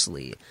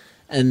 mostly,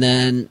 and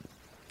then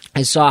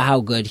I saw how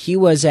good he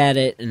was at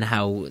it and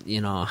how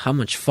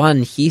much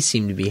fun he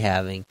seemed to be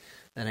having.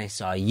 Then I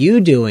saw you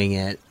doing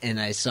it, and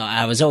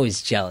I was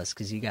always jealous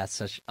because you got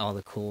all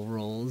the cool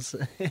roles,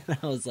 and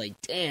I was like,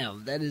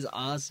 damn, that is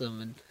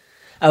awesome. And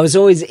I was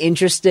always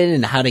interested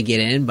in how to get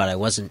in, but I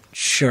wasn't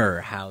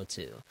sure how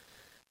to.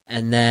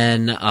 And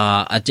then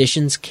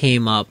auditions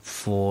came up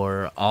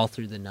for All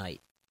Through the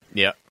Night.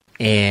 Yeah.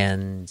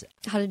 And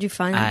how did you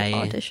find the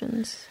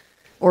auditions?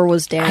 Or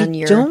was Dan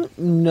I don't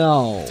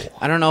know.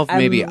 I don't know if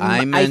maybe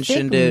I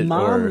mentioned it,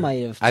 Mom or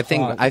might have. I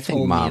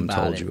think Mom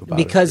told you about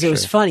it because it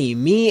was funny.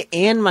 Me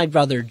and my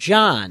brother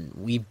John,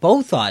 we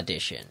both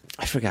auditioned.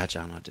 I forgot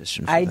John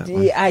auditioned. For that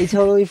one. I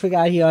totally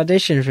forgot he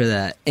auditioned for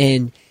that,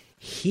 and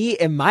he,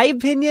 in my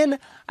opinion,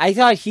 I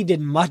thought he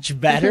did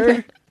much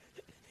better,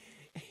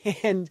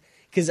 and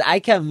because I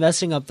kept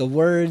messing up the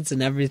words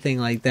and everything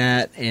like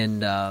that,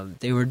 and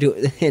they were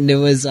doing, and it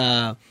was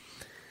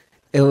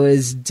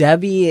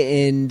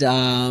Debbie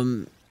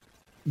and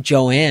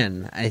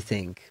Joanne, I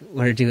think,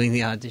 were doing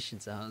the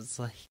auditions. I was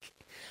like,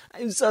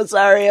 I'm so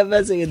sorry I'm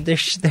messing with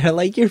this. They're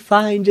like, you're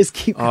fine, just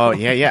keep going. Oh,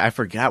 yeah, I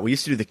forgot. We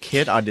used to do the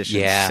kid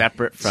auditions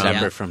separate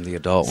from the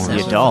adult ones.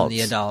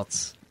 The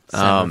adults.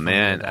 Oh,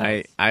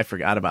 man, I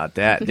forgot about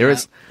that. There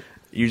was...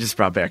 You just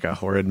brought back a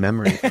horrid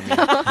memory for me.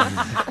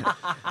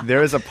 There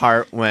was a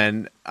part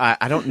when,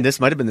 I don't... This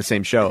might have been the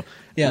same show.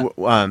 Yeah.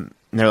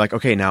 They're like,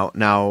 okay,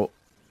 now...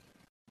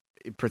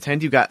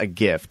 pretend you got a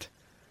gift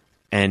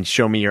and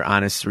show me your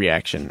honest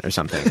reaction or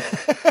something.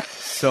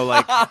 So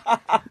like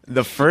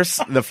the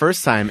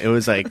first time it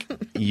was like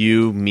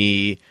you,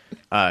 me,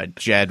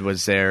 Jed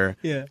was there,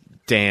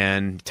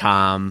 Dan,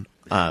 Tom,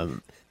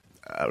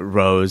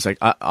 Rose, like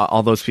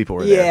all those people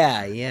were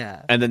there.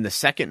 Yeah. And then the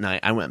second night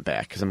I went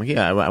back because I'm like,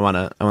 I want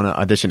to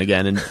audition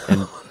again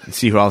and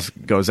see who else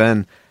goes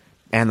in.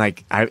 And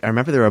like I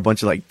remember there were a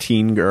bunch of like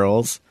teen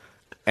girls.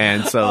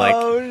 And so, like,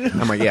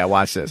 I'm like, yeah,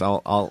 watch this.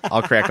 I'll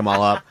crack them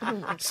all up.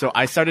 So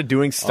I started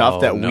doing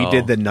stuff we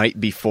did the night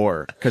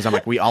before because I'm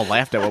like, we all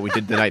laughed at what we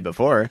did the night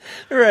before,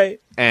 right?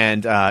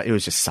 And it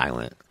was just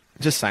silent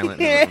in the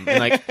room. And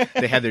like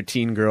they had their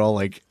teen girl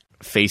like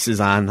faces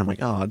on. I'm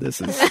like, oh,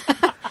 this is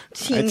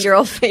teen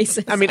girl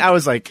faces. I mean, I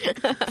was like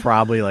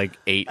probably like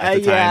 8 at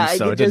the time,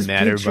 so it didn't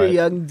matter. But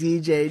young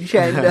DJ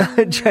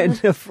trying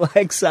to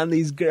flex on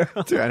these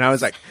girls. Dude, and I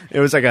was like, it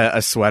was like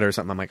a sweater or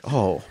something. I'm like,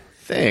 oh.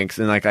 Thanks.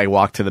 And like I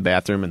walked to the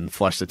bathroom and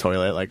flushed the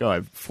toilet. Like, I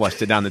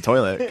flushed it down the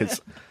toilet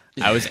because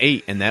I was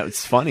 8 and that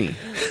was funny.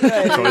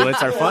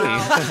 Toilets are funny.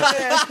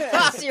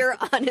 That's your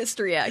honest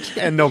reaction.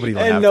 And nobody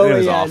laughed. It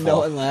was awful. No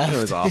one laughed. It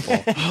was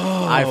awful.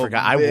 I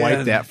forgot. I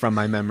wiped that from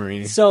my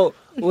memory. So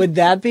would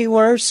that be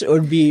worse, or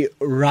would be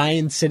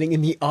Ryan sitting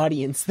in the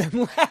audience than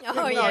laughing?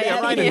 Oh yeah,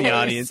 Ryan in the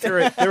audience.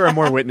 There were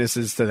more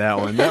witnesses to that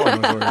one. That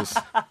one was worse.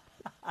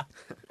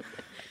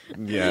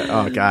 Yeah.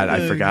 Oh God,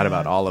 I forgot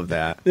about all of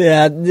that.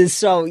 Yeah.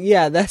 So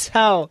yeah, that's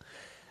how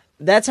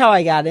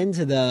I got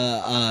into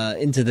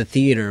the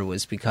theater,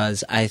 was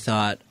because I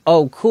thought,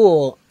 oh,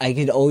 cool, I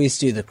could always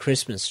do the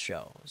Christmas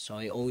show. So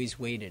I always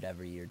waited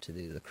every year to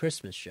do the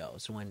Christmas show.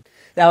 So when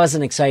that was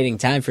an exciting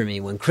time for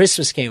me. When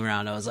Christmas came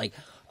around, I was like,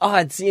 oh,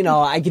 it's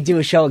I could do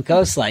a show at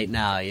Ghostlight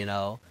now.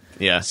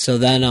 Yeah. So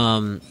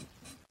then,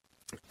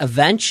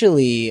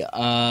 eventually,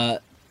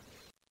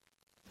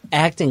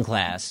 acting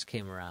class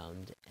came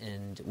around.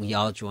 And we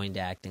all joined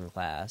acting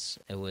class.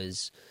 It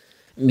was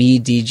me,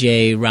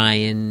 DJ,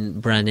 Ryan,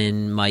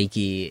 Brennan,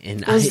 Mikey,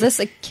 and was this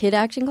a kid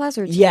acting class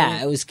or teen?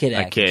 Yeah, it was kid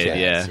acting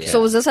class. Yeah. So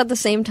was this at the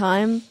same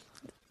time?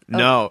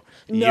 No,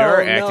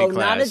 your acting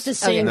class. Not at the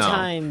same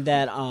time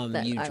that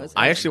you joined.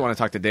 I actually want to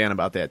talk to Dan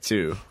about that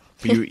too.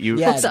 You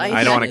yeah,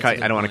 I don't want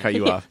to cut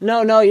you off.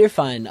 No, you're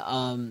fine.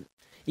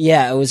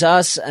 Yeah, it was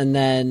us, and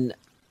then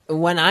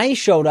when I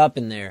showed up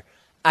in there,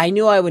 I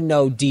knew I would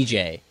know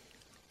DJ.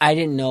 I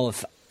didn't know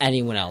if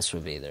anyone else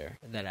would be there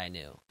that I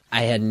knew.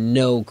 I had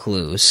no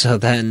clue. So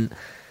then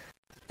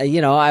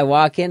I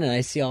walk in and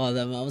I see all of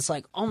them. I was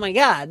like, oh my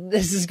God,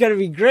 this is going to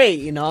be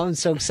great. I'm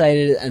so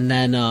excited. And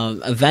then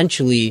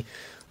eventually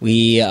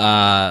we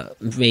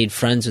made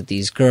friends with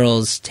these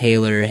girls,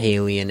 Taylor,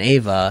 Haley, and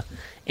Ava.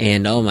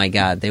 And oh my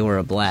God, they were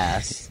a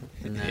blast.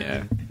 And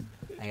then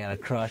I got a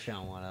crush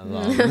on one of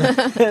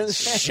them.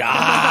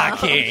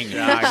 Shocking.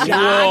 Shocking.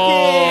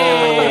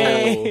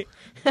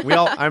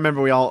 I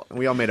remember we all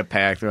made a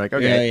pact. We're like,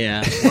 okay,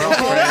 yeah. We're all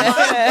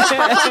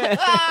friends.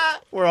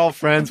 We're all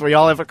friends. We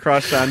all have a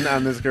crush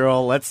on this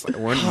girl.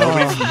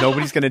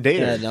 Nobody's gonna date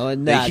her.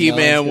 The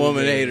He-Man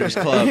Woman Haters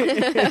Club.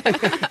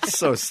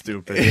 So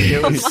stupid.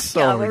 It was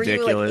so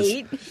ridiculous. Were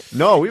you, 8?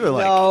 No, we were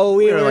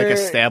like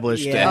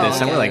established in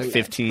this, and we're like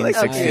 15,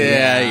 16.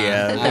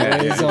 Yeah.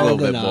 I was A little old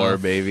bit enough. more,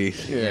 baby.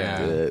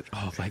 Yeah.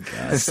 Oh my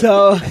God.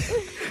 So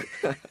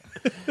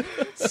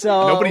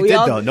nobody did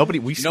though. Nobody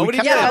kept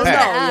that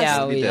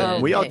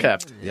pact. We all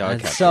kept.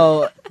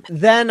 So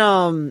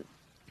then,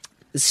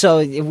 so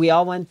we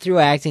all went through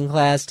acting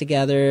class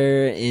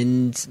together,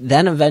 and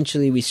then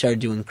eventually we started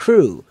doing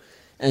crew,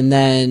 and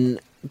then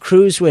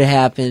crews would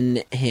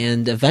happen,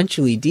 and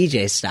eventually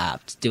DJ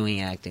stopped doing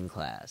acting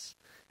class,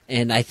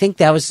 and I think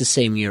that was the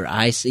same year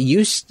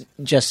you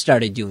just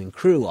started doing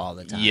crew all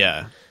the time.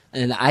 Yeah,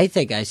 and I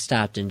think I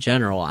stopped in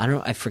general.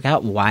 I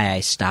forgot why I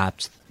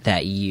stopped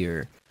that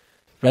year.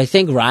 But I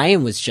think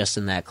Ryan was just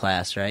in that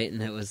class, right?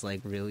 And it was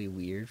like really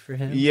weird for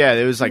him. Yeah,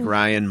 it was like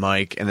Ryan,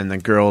 Mike, and then the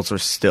girls were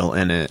still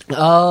in it.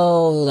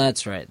 Oh,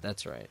 that's right.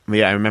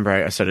 Yeah, I remember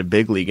I started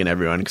big leaguing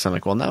everyone because I'm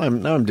like, well, now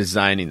I'm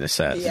designing the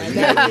set.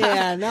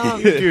 No,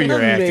 do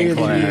your acting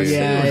class.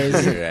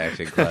 Your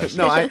acting class.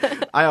 No,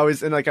 I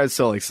always and like I'd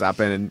still like stop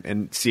in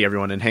and see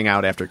everyone and hang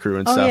out after crew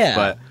and stuff. Yeah.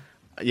 But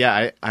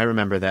yeah, I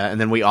remember that. And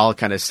then we all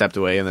kind of stepped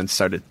away and then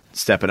started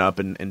stepping up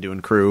and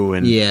doing crew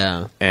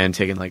and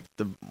taking like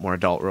the more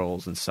adult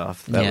roles and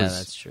stuff.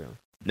 That's true.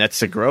 That's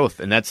the growth,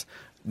 and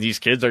these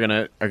kids are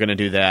gonna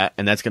do that,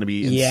 and that's gonna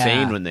be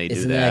insane when they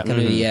do that.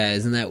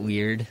 Isn't that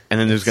weird? And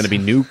then there's gonna be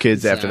new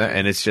kids after that,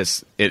 and it's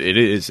just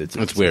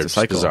it's weird. It's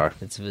bizarre.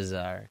 It's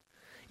bizarre.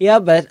 Yeah,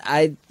 but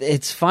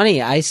it's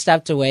funny. I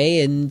stepped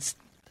away and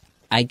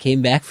I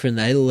came back for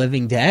Night of the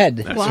Living Dead.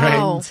 That's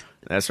Wow. right.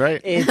 That's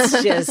right.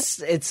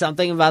 It's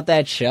something about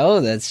that show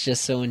that's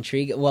just so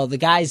intriguing. Well, the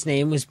guy's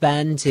name was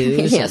Ben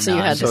too. Yeah, so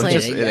you had to say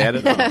it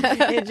added on.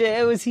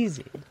 It was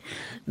easy.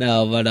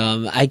 No, but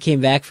I came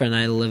back for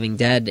Night of the Living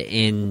Dead,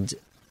 and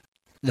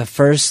the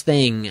first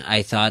thing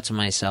I thought to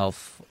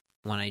myself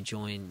when I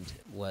joined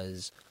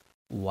was,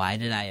 why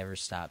did I ever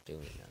stop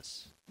doing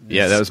this?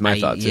 Yeah, that was my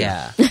thought too.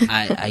 Yeah,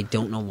 I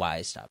don't know why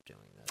I stopped doing this.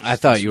 I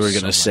thought you were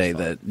going to say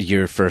that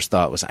your first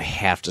thought was, I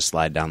have to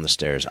slide down the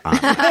stairs on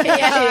it.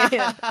 Yeah.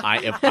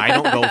 If I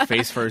don't go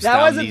face first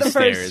down these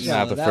stairs,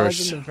 that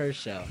wasn't the first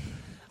show.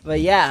 But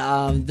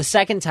yeah, the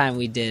second time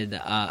we did,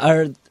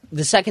 or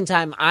the second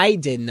time I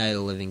did Night of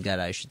the Living Dead,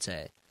 I should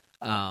say,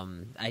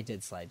 I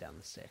did slide down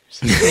the stairs.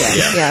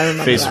 Yeah, I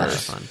remember face that.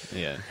 first.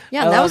 Yeah,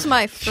 that was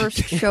my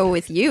first show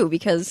with you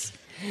because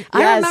I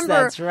Yes, remember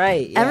that's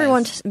right. Yes.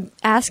 everyone just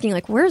asking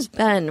like, "Where's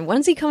Ben?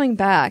 When's he coming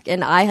back?"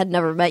 And I had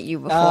never met you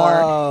before.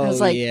 I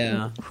was like,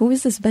 "Who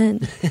is this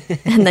Ben?"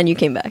 And then you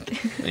came back.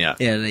 Yeah,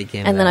 they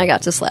came. And then I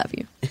got to slap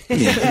you.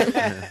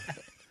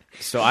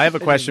 So I have a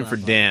question for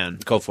Dan.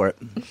 Go for it.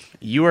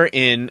 You were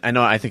in.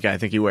 I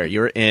think you were.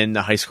 You were in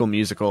the High School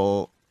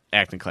Musical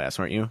acting class,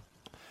 weren't you?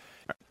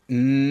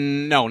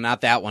 No,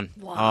 not that one.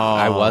 Wow. Oh,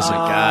 I wasn't.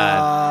 God.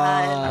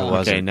 I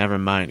wasn't. Okay, never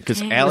mind.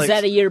 Because Was Alex,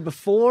 that a year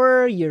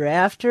before? Year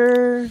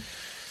after?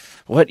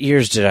 What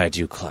years did I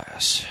do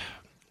class?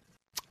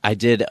 I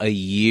did a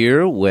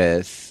year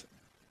with.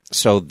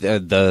 So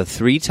the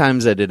 3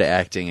 times I did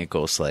acting at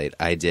Ghostlight,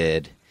 I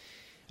did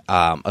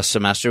a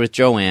semester with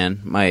Joanne,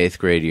 my 8th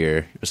grade year.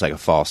 It was like a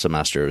fall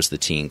semester. It was the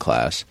teen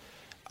class.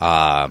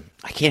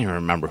 I can't even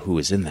remember who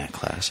was in that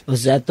class.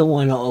 Was that the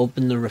one who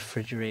opened the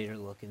refrigerator,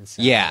 look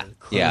inside? Yeah.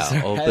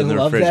 Open the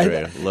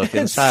refrigerator, look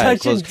inside.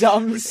 It's such a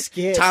dumb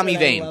skit. Tommy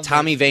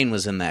Vane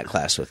was in that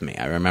class with me.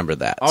 I remember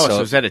that. Oh, so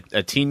was that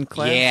a teen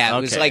class? Yeah,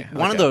 it was like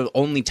one of the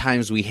only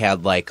times we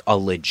had like a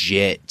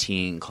legit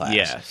teen class.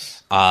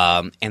 Yes.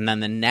 And then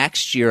the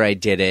next year I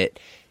did it,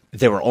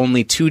 there were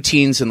only 2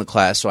 teens in the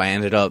class, so I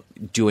ended up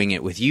doing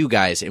it with you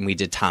guys, and we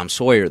did Tom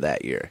Sawyer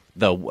that year.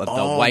 The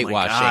whitewashing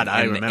God,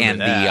 I remember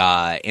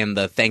that. And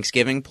the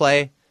Thanksgiving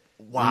play.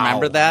 Wow.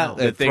 Remember that? Wow.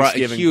 The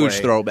Thanksgiving huge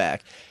play.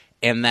 throwback.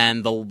 And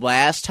then the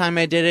last time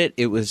I did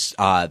it was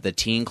the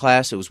teen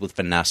class. It was with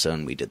Vanessa,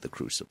 and we did the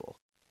Crucible.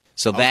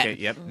 So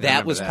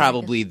that was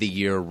probably the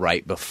year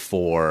right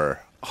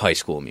before High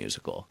School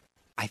Musical.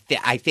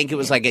 I think it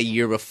was like a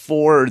year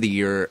before the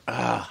year.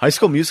 High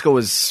School Musical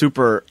was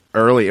super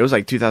early. It was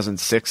like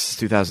 2006,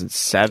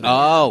 2007.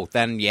 Oh,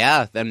 then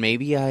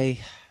maybe I.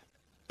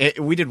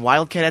 We did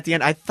Wildcat at the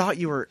end. I thought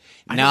you were.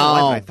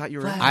 I thought you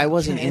were. I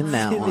wasn't in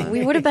that one.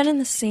 We would have been in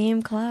the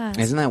same class.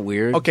 Isn't that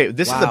weird? Okay,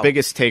 this is the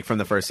biggest take from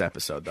the first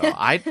episode, though.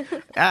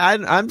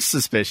 I'm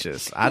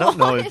suspicious. I don't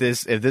know if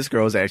this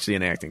girl is actually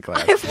in acting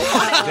class.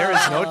 There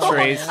is no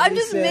trace. I'm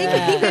just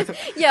making.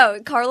 Yeah,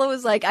 Carla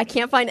was like, I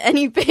can't find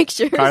any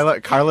pictures.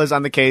 Carla's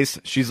on the case.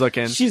 She's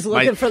looking. She's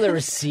looking for the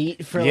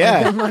receipt for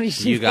the money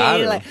she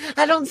paid. Like,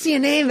 I don't see a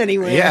name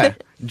anywhere. Yeah.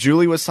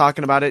 Julie was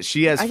talking about it.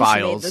 She has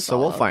files, so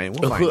we'll find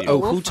you.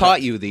 Who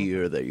taught you the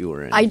year that you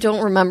were in? I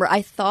don't remember.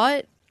 I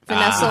thought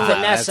Vanessa.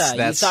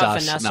 You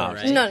thought Vanessa,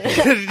 right? No.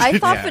 I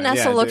thought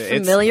Vanessa looked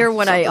familiar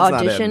when I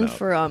auditioned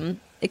for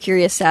A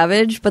Curious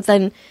Savage, but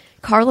then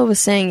Carla was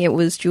saying it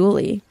was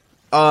Julie.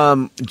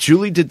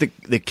 Julie did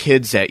the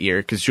kids that year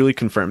because Julie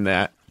confirmed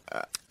that.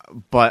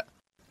 But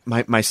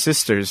my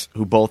sisters,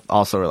 who both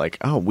also were like,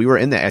 "Oh, we were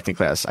in the acting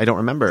class. I don't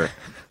remember."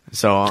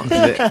 So I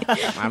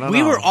don't know.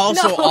 We were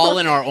also all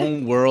in our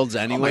own worlds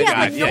anyway.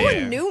 No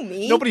one knew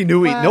me. Nobody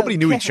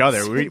knew each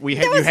other. We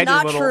had, that was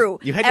not true.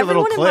 You had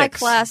Everyone your little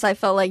cliques. in my class, I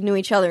felt like knew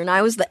each other, and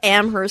I was the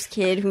Amherst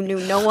kid who knew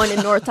no one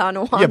in North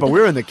Tonawanda. Yeah, but we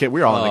were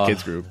all in the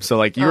kids group. So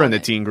like you were in the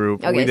teen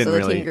group. Okay, we didn't so the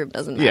really. Teen group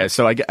doesn't matter. Yeah,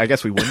 so I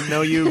guess we wouldn't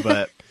know you,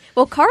 but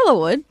well, Carla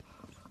would.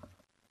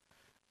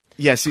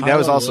 Yeah, see, that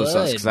was also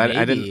sus because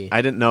I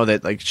didn't know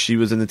that like she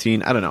was in the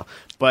teen. I don't know,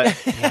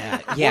 but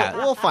yeah,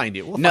 we'll find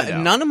you. We'll find out.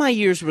 None of my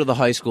years were the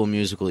High School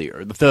Musical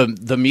year.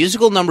 The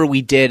musical number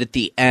we did at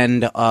the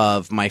end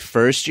of my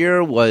first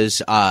year was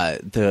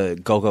the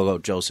Go Go Go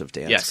Joseph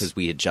dance because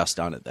we had just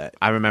done it. That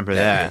I remember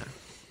that.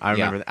 I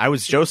remember that. I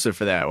was Joseph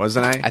for that,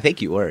 wasn't I? I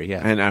think you were.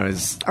 Yeah, and I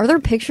was. Are there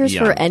pictures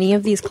for any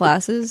of these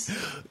classes?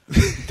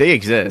 They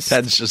exist.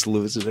 Ben's just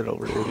losing it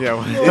over here.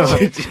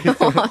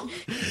 Yeah.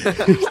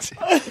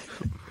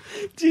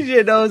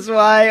 DJ knows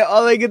why.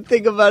 All I can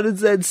think about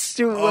is that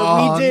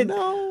stupid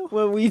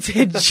when we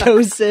did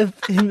Joseph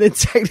in the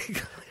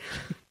technical.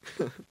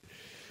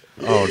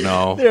 Oh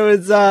no! There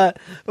was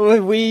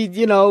when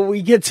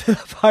we get to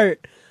the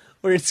part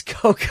where it's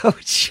Coco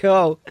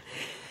Joe,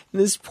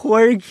 and this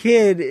poor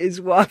kid is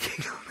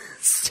walking on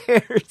the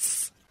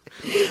stairs.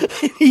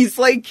 And he's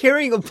like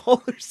carrying a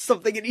pole or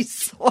something, and he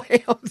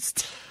slams.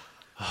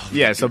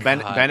 Yeah, so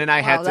Ben and I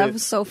had to. That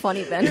was so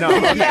funny, Ben. No,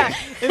 yeah,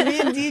 and me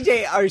and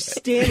DJ are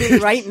standing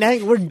right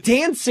next. We're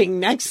dancing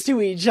next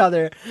to each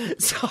other.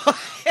 So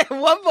at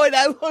one point,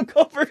 I look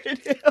over at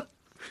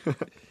him.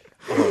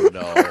 Oh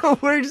no!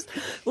 We're just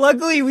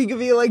luckily we could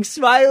be like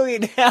smiling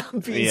and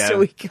happy, so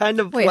we kind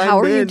of wait.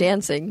 How are you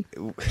dancing?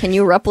 Can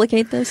you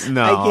replicate this?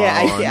 No,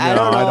 I can't. I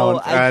don't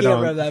know. I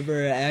can't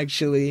remember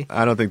actually.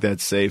 I don't think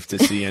that's safe to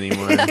see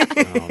anymore.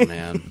 Oh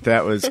man,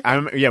 that was.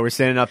 We're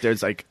standing up there.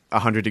 It's like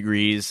 100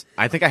 degrees.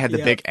 I think I had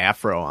the big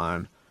afro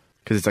on.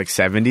 Because it's like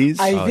 70s.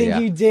 I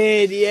think you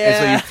did, yeah. And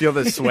so you feel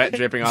the sweat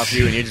dripping off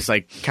you, and you're just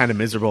like kind of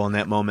miserable in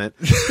that moment.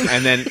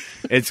 And then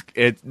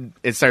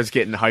it starts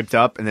getting hyped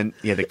up, and then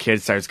the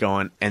kid starts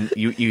going, and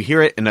you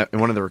hear it in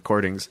one of the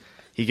recordings.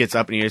 He gets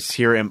up, and you just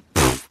hear him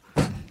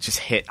just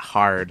hit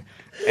hard.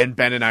 And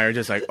Ben and I are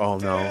just like, oh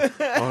no.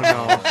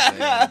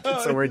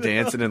 So we're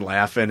dancing and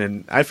laughing,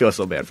 and I feel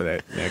so bad for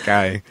that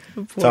guy.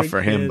 Tough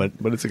for him, but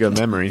it's a good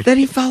memory. Then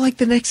he fell like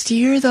the next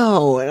year,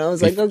 though, and I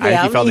was like,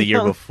 okay. He fell the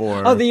year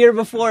before. Oh, the year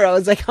before. I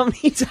was like, how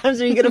many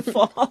times are you going to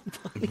fall? Oh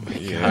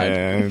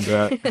my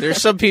God.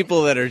 There's some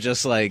people that are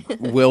just like,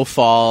 will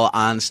fall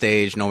on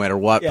stage no matter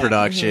what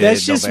production,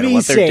 That's just no matter me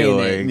what they're saying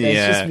doing. It.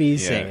 That's just me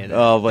saying it.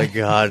 Oh my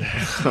God.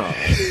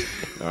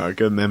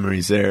 Good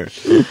memories there.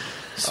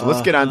 So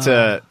let's get on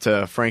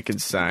to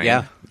Frankenstein.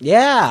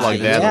 Yeah. Plug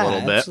that a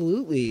little bit.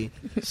 Absolutely.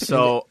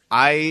 So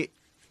I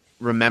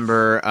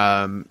remember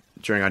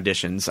during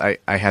auditions,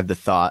 I had the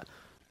thought,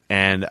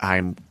 and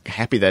I'm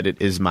happy that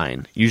it is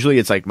mine. Usually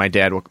it's like my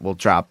dad will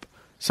drop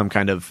some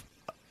kind of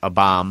a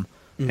bomb,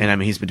 and I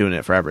mean, he's been doing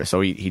it forever,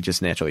 so he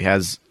just naturally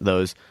has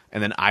those,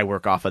 and then I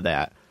work off of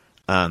that.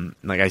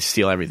 Like I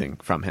steal everything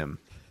from him.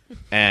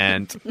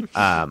 And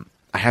I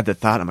had the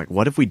thought, I'm like,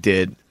 what if we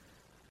did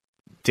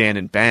Dan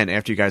and Ben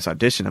after you guys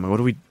auditioned? I'm like, what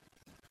if we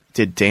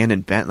did Dan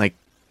and Ben? Like,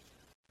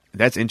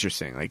 that's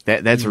interesting. Like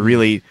that's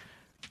really,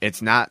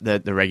 it's not the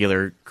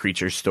regular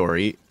creature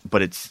story,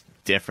 but it's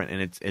different,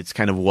 and it's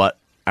kind of what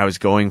I was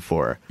going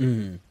for.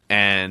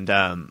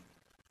 And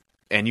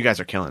you guys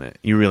are killing it.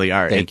 You really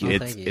are. Thank you.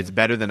 It's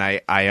better than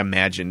I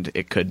imagined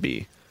it could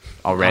be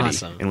already.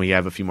 Awesome. And we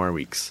have a few more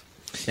weeks.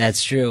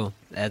 That's true.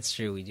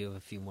 We do have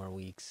a few more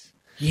weeks.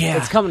 Yeah.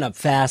 It's coming up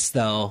fast,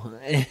 though.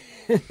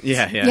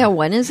 Yeah,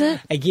 when is it?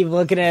 I keep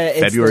looking at it.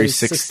 It's February the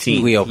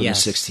 16th. We open the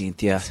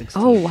 16th, yeah. 16th.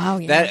 Oh, wow.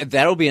 Yeah.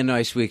 That'll be a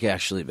nice week,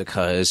 actually,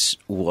 because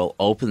we'll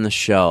open the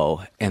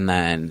show, and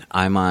then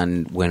I'm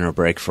on winter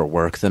break for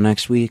work the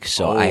next week,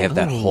 so I have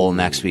that whole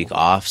next week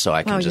off, so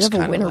I can just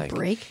kind of winter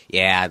break?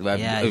 Yeah,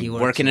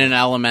 working in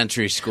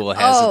elementary school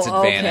has its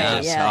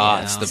advantages. Okay.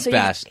 Yeah, it's the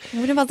best.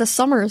 What about the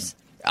summers?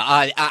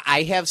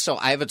 I have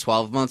a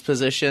 12-month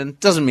position.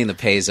 Doesn't mean the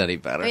pay's any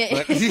better,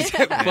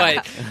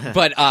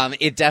 but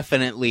it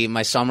definitely,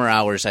 my summer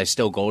hours, I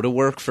still go to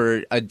work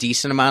for a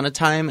decent amount of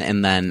time,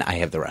 and then I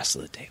have the rest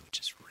of the day,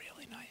 which is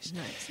really nice.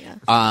 nice.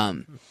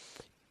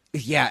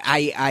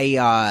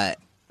 Yeah.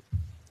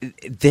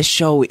 This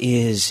show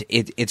is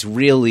it's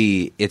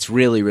really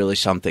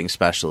something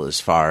special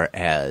as far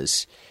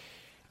as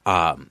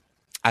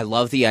I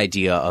love the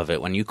idea of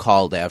it when you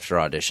called after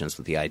auditions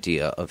with the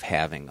idea of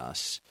having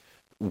us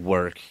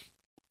work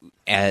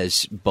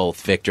as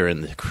both Victor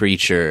and the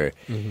creature.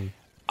 Mm-hmm.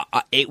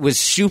 It was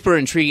super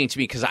intriguing to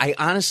me because I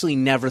honestly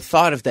never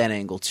thought of that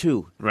angle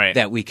too. Right,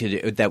 that we could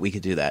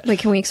do that. Wait,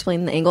 can we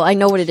explain the angle? I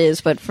know what it is,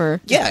 but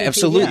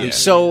absolutely. Yeah.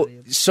 So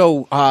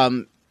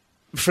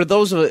for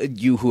those of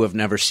you who have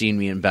never seen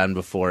me and Ben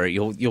before,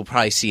 you'll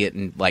probably see it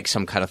in like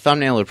some kind of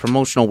thumbnail or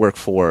promotional work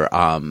for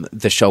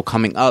the show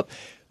coming up.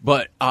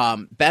 But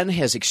Ben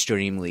has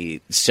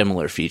extremely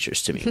similar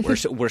features to me. We're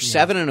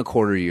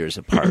 7.25 years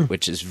apart,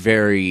 which is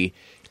very.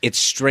 It's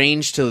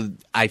strange to,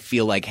 I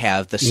feel like,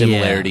 have the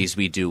similarities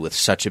we do with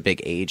such a big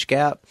age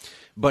gap.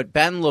 But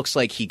Ben looks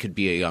like he could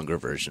be a younger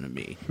version of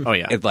me. Oh,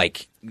 yeah.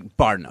 Like,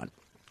 bar none.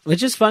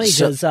 Which is funny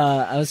because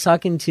I was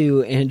talking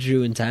to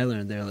Andrew and Tyler,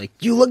 and they're like,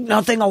 "You look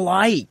nothing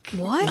alike."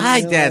 What?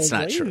 That's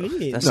not true.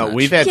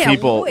 We've had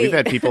people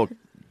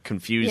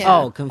confuse confuse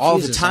all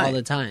the time. All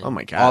the time. Oh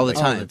my god, all the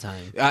time.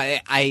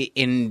 I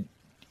in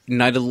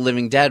Night of the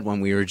Living Dead,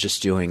 when we were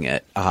just doing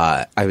it,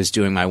 I was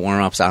doing my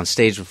warm-ups on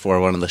stage before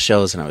one of the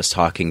shows, and I was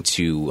talking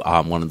to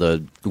one of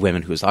the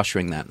women who was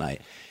ushering that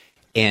night.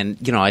 And,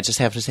 I just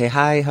have to say,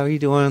 "Hi, how are you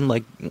doing?"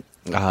 Like,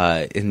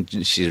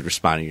 and she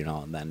responded,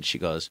 and then she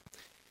goes,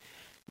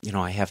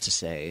 I have to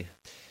say,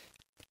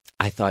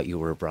 I thought you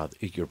were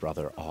your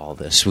brother all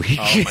this week.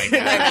 Oh, my God.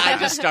 And I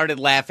just started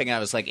laughing. I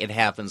was like, it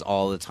happens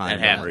all the time.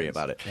 Don't worry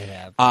about it.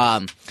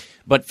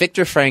 But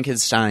Victor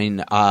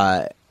Frankenstein...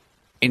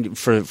 and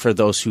for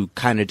those who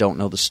kind of don't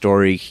know the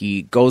story,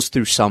 he goes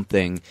through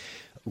something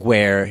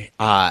where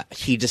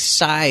he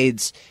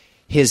decides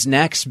his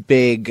next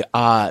big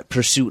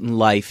pursuit in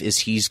life is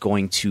he's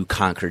going to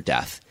conquer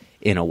death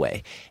in a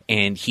way.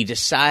 And he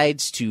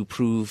decides to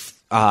prove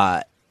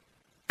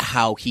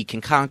how he can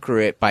conquer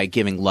it by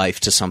giving life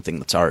to something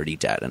that's already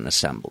dead and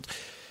assembled.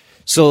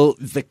 So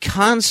the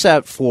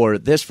concept for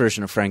this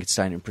version of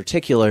Frankenstein in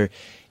particular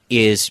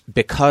is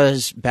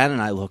because Ben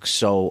and I look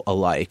so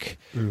alike,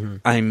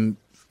 I'm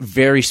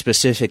very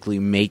specifically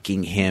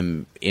making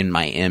him in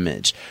my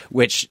image,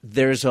 which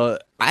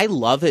I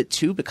love it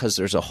too because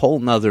there's a whole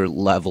nother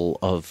level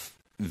of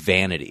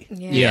vanity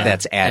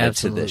that's added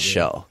to this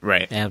show.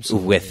 Right.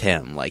 Absolutely. With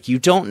him. Like you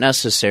don't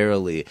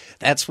necessarily,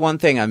 that's one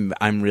thing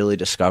I'm really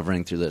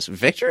discovering through this.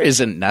 Victor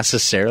isn't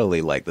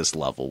necessarily like this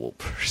lovable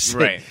person.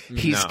 Right.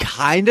 He's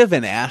kind of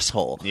an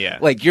asshole. Yeah.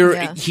 Like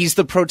he's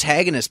the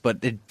protagonist, but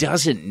it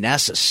doesn't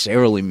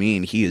necessarily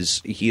mean he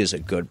is a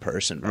good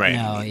person. Right.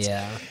 No,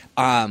 yeah.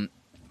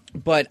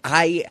 But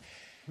I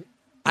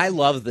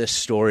love this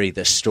story.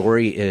 This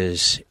story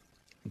is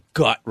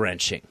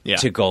gut-wrenching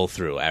to go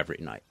through every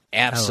night.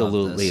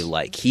 Absolutely,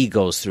 like he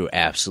goes through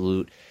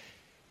absolute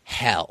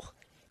hell.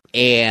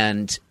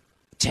 And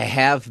to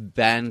have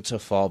Ben to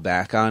fall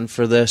back on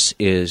for this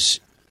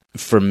is,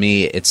 for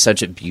me, it's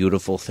such a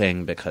beautiful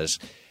thing because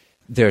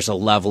there's a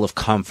level of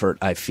comfort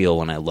I feel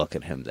when I look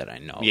at him that I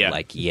know.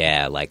 Like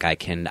I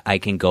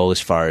can go as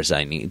far as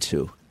I need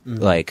to.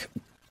 Like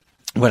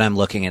when I'm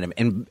looking at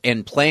him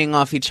and playing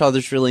off each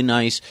other's really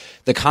nice.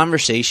 The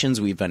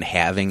conversations we've been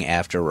having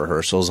after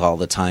rehearsals all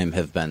the time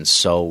have been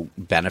so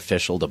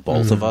beneficial to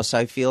both of us,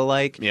 I feel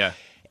like. Yeah.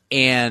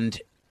 And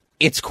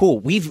it's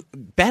cool.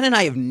 Ben and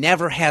I have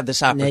never had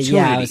this opportunity.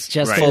 Yeah, I was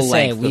just going to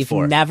say, we've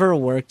never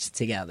worked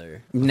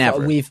together.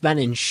 Never. We've been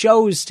in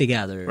shows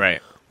together.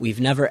 Right. We've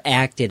never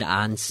acted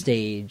on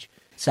stage.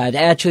 So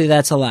actually,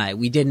 that's a lie.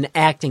 We did an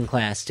acting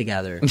class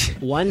together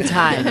one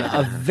time,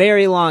 a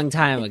very long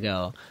time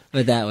ago,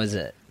 but that was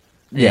it.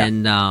 Yeah.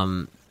 And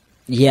I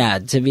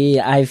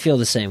feel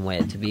the same way.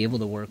 To be able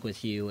to work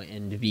with you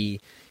and to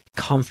be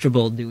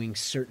comfortable doing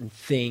certain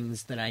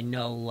things that I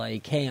know,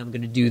 like, hey, I'm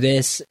going to do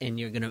this, and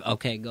you're going to,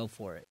 okay, go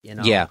for it.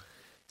 Yeah.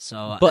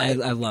 So but,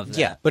 I love that.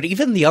 Yeah, but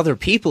even the other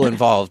people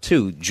involved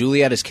too.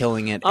 Juliet is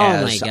killing it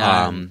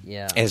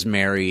as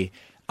Mary.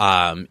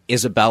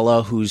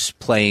 Isabella, who's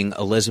playing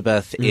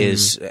Elizabeth,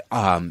 is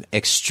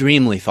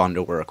extremely fun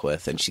to work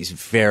with, and she's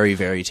very,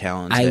 very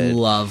talented. I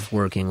love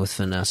working with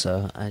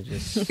Vanessa.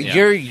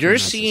 Your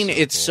scene,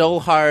 it's so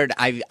hard.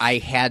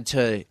 I had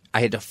to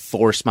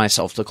force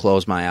myself to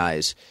close my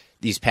eyes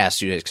these past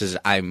 2 days because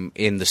I'm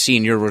in the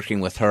scene you're working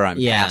with her. I'm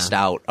passed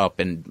out up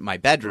in my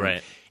bedroom.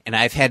 Right. And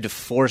I've had to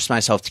force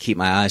myself to keep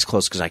my eyes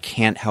closed because I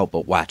can't help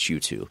but watch you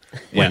two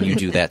when you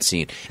do that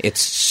scene. It's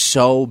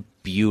so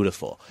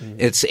beautiful.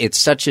 It's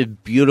such a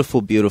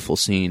beautiful, beautiful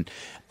scene.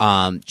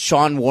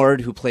 Sean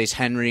Ward, who plays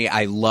Henry,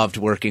 I loved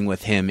working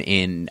with him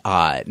in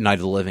Night of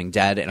the Living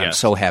Dead, and I'm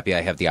so happy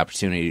I have the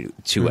opportunity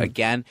to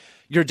again.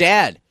 Your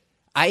dad.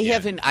 I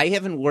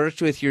haven't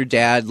worked with your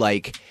dad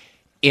like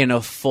in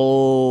a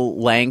full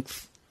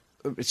length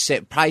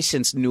probably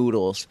since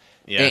Noodles.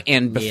 Yeah.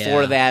 And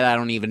before that, I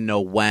don't even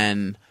know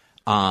when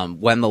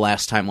the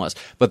last time was.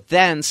 But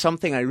then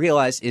something I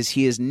realized is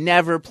he has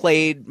never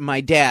played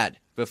my dad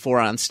before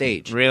on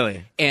stage.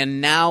 Really?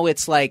 And now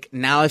it's like,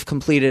 now I've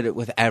completed it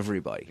with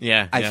everybody.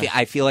 Yeah.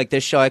 I feel like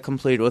this show I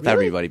completed with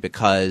everybody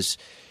because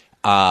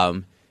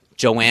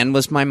Joanne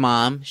was my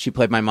mom. She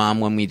played my mom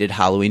when we did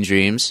Halloween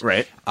Dreams.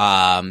 Right.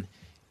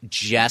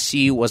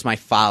 Jesse was my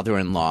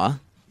father-in-law,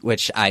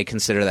 which I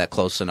consider that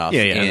close enough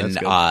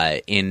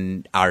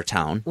in our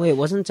town. Wait,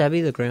 wasn't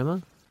Debbie the grandma?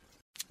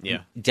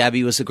 Yeah.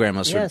 Debbie was the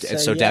grandma,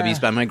 so Debbie's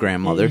been my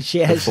grandmother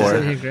before.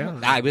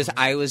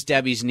 I was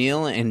Debbie's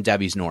Neil and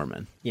Debbie's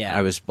Norman. Yeah.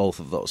 I was both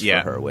of those for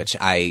her, which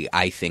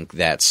I think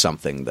that's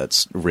something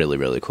that's really,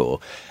 really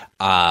cool.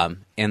 And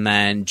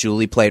then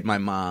Julie played my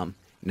mom.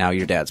 Now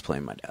your dad's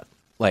playing my dad.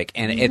 Like,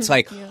 and it's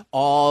like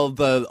all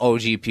the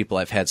OG people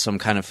I've had some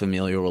kind of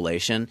familial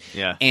relation.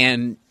 Yeah.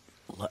 And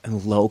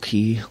low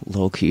key,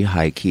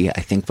 high key.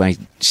 I think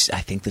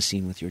the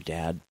scene with your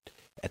dad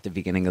at the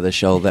beginning of the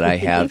show that I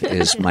have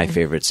is my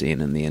favorite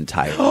scene in the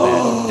entire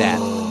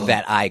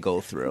that I go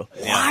through.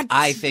 What?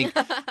 I think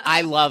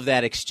I love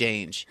that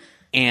exchange,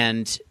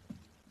 and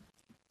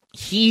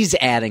he's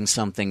adding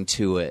something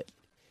to it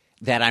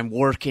that I'm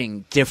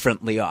working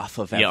differently off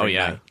of every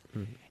night.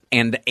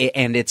 And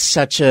it's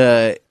such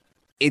the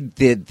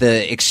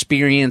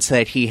experience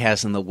that he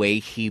has and the way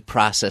he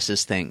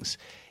processes things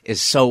is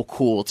so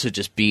cool to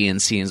just be in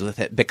scenes with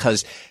it,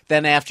 because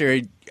then after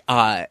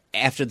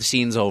the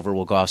scene's over,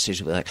 we'll go off stage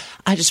and be like,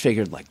 I just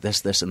figured like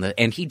this, and that,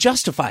 and he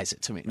justifies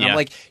it to me. And I'm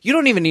like, you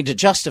don't even need to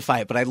justify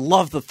it, but I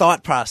love the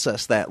thought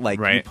process that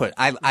you put.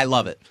 I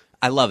love it.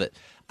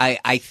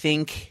 I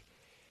think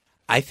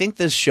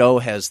this show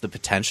has the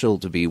potential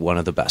to be one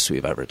of the best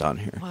we've ever done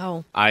here.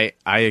 Wow. I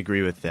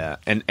agree with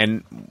that.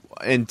 And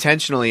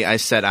intentionally I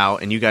set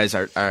out, and you guys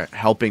are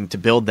helping to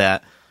build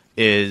that,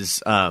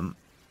 is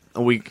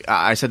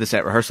I said this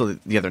at rehearsal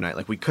the other night,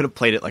 like we could have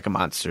played it like a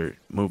monster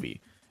movie.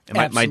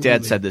 And my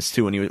dad said this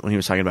too when he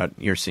was talking about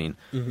your scene.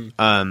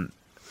 Mm-hmm.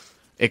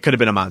 It could have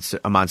been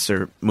a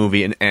monster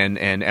movie,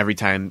 and every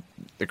time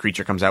the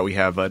creature comes out, we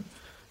have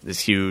this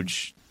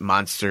huge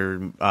monster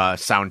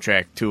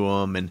soundtrack to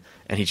him, and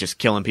he's just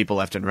killing people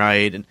left and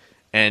right,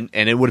 and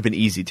it would have been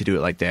easy to do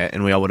it like that,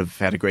 and we all would have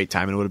had a great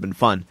time, and it would have been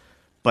fun.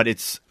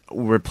 But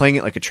we're playing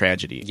it like a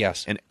tragedy.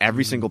 Yes. And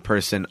every single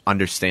person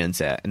understands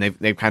that, and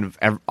they've kind of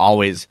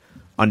always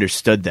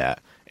understood that,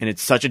 and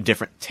it's such a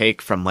different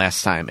take from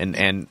last time,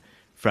 and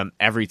from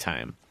every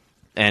time,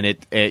 and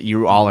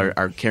you all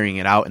are carrying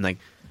it out, and like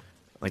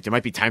there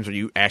might be times where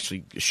you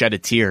actually shed a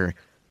tear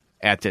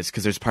at this,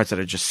 because there's parts that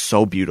are just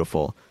so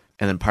beautiful,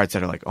 and then parts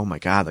that are like, oh my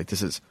god, like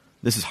this is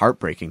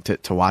heartbreaking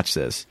to watch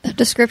this. That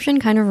description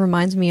kind of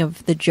reminds me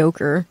of the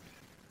Joker,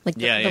 like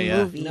the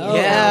movie. No.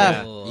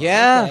 Yeah.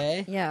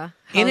 Okay. Yeah.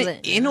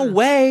 In a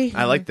way,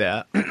 I like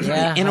that.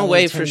 Yeah, in a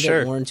way, for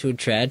sure. More into a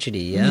tragedy.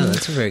 Yeah,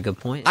 that's a very good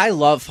point. I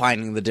love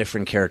finding the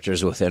different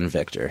characters within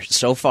Victor.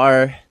 So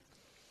far,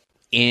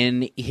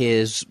 in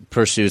his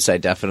pursuits, I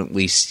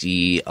definitely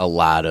see a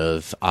lot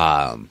of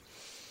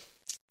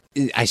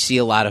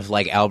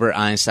like Albert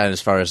Einstein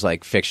as far as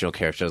like fictional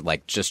characters,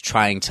 like just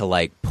trying to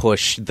like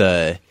push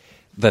the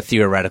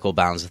theoretical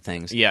bounds of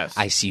things. Yes.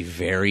 I see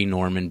very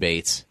Norman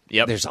Bates.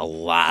 Yep. There's a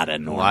lot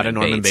of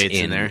Norman Bates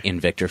in there. In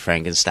Victor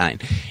Frankenstein.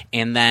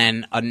 And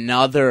then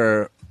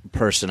another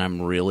person I'm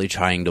really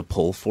trying to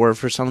pull for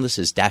some of this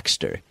is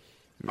Dexter.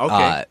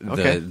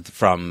 Okay.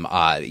 From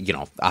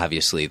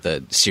obviously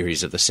the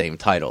series of the same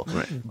title.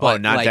 Right.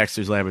 But not like,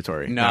 Dexter's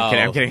Laboratory. No,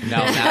 I'm kidding. No,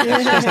 not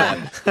Dexter's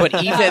Laboratory.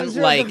 But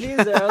even like,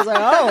 I was like,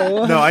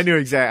 oh. No, I knew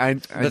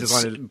exactly. I just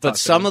wanted to. But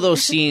some of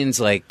those scenes,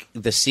 like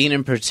the scene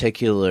in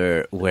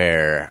particular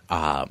where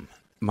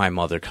my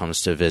mother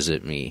comes to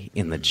visit me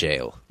in the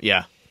jail.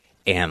 Yeah.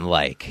 And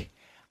like,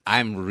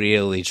 I'm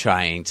really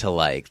trying to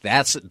like.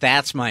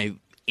 That's my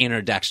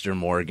inner Dexter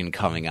Morgan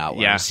coming out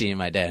when I'm seeing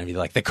my dad and be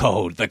like, the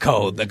code,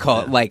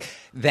 like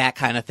that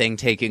kind of thing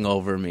taking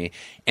over me.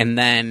 And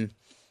then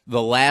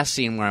the last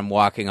scene where I'm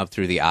walking up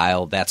through the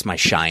aisle, that's my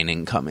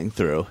Shining coming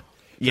through.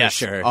 Yes.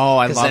 For sure. Oh,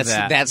 I love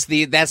that. That's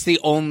the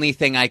only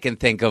thing I can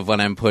think of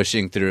when I'm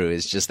pushing through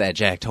is just that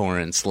Jack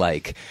Torrance,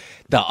 like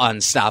the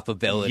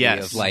unstoppability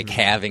of like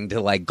having to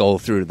like go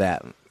through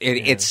that.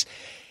 It's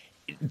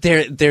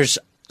there's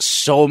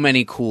so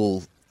many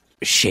cool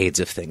shades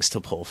of things to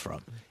pull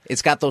from.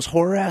 It's got those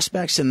horror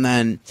aspects, and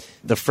then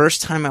the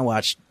first time I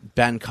watched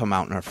Ben come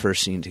out in our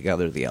first scene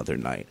together the other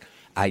night,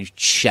 I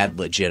shed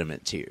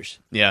legitimate tears.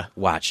 Yeah,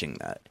 watching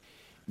that,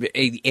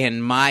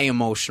 and my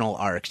emotional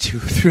arc too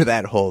through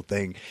that whole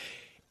thing.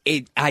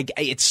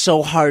 It's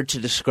so hard to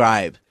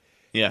describe.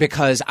 Yeah,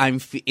 because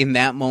in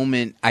that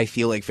moment, I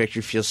feel like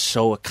Victor feels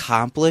so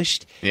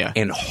accomplished.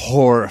 And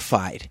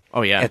horrified.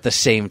 Oh yeah, at the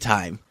same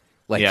time.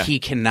 Like he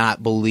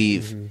cannot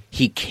believe,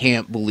 he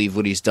can't believe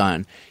what he's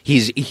done.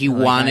 He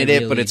wanted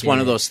it, but it's one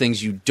of those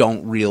things you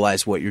don't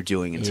realize what you're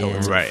doing until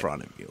it's in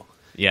front of you.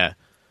 Yeah.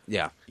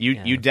 Yeah.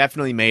 You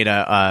definitely made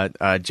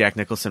a Jack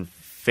Nicholson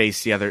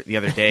face the other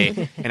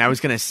day, and I was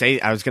gonna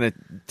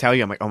tell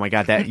you, I'm like, oh my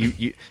god, that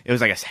you it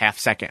was like a half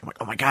second. I'm like,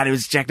 oh my god, it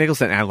was Jack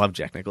Nicholson, and I love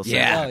Jack Nicholson.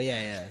 Yeah, oh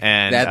yeah.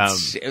 And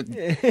that's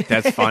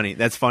funny.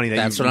 That's funny.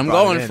 That's what I'm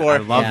going for. I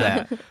love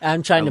that.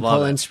 I'm trying to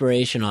pull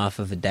inspiration off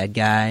of a dead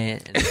guy.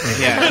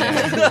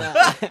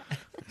 Yeah.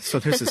 So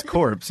there's this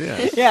corpse,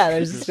 yeah.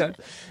 There's this.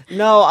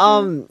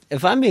 No,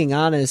 if I'm being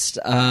honest,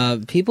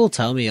 people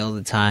tell me all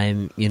the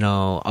time,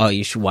 oh,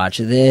 you should watch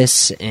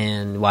this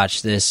and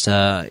watch this,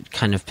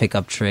 kind of pick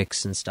up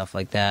tricks and stuff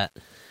like that.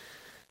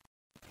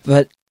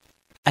 But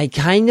I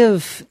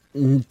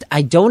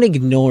don't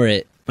ignore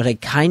it, but I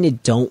kind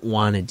of don't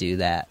want to do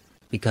that.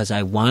 Because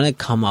I want to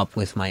come up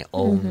with my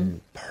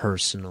own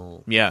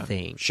personal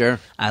thing. Sure.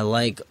 I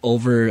like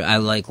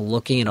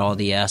looking at all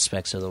the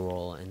aspects of the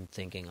role and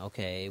thinking,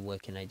 okay,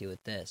 what can I do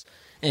with this?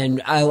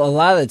 And a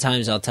lot of the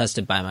times I'll test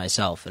it by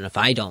myself. And if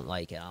I don't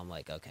like it, I'm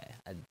like, okay,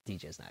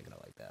 DJ's not going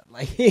to like that.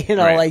 Like,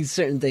 right. like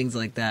certain things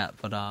like that.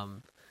 But,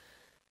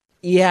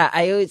 yeah,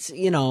 I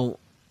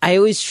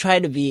always try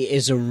to be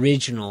as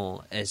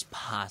original as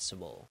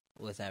possible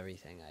with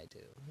everything I do.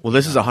 Well,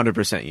 this is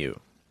 100% you.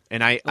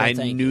 And I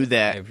knew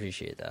that. I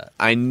appreciate that.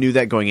 I knew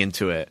that going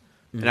into it,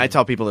 and I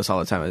tell people this all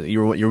the time.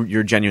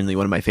 You're genuinely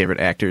one of my favorite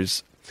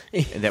actors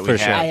that we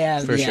have. I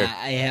have, for sure.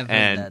 I have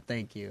heard that.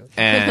 Thank you.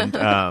 And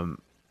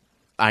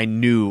I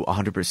knew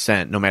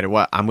 100%. No matter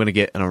what, I'm going to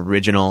get an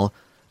original,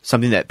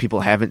 something that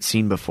people haven't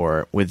seen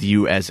before with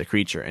you as a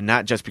creature, and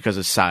not just because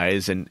of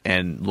size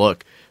and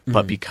look,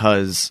 but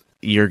because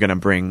you're going to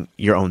bring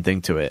your own thing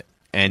to it.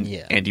 And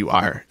you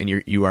are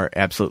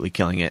absolutely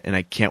killing it, and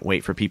I can't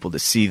wait for people to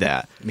see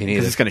that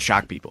because it's going to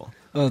shock people.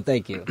 Oh,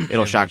 thank you.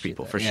 It'll shock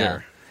people for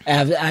sure.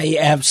 I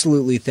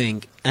absolutely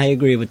think I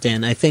agree with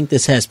Dan. I think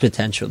this has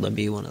potential to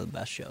be one of the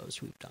best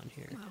shows we've done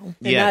here. Wow.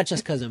 And not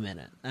just because I'm in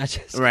it. Not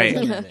just right.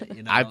 I'm in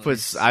it, I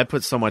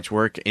put so much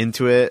work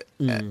into it,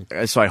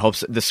 so I hope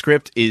the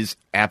script is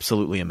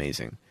absolutely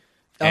amazing.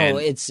 And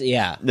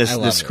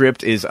the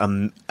script is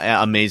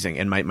amazing,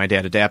 and my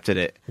dad adapted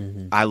it.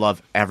 I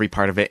love every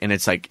part of it, and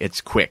it's like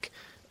it's quick.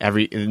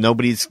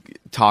 Nobody's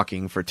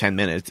talking for 10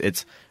 minutes.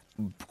 It's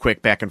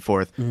quick back and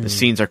forth. The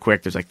scenes are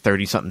quick. There's like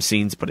 30 something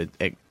scenes, but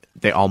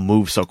they all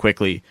move so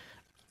quickly.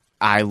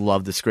 I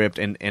love the script,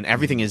 and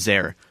everything is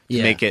there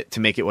to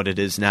make it what it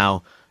is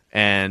now,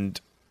 and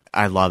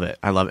I love it.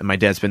 And my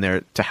dad's been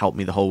there to help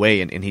me the whole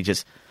way, and he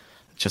just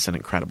an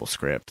incredible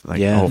script.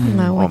 Like, I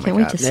can't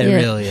wait to see it. It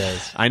really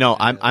is. I know.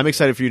 I'm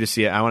excited for you to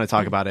see it. I want to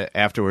talk about it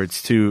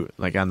afterwards too,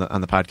 like on the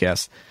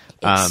podcast.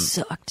 It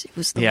sucked. It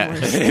was the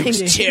worst thing. It was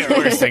the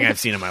worst thing I've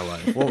seen in my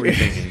life. What were you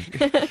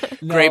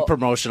thinking? Great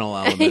promotional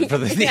element for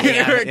the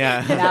theater.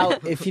 Yeah. Now,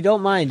 if you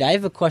don't mind, I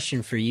have a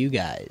question for you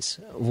guys.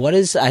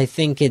 I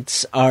think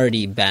it's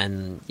already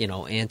been,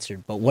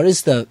 answered, but what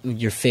is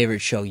your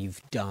favorite show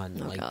you've done,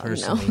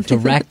 personally? No.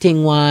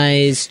 Directing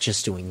wise,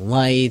 just doing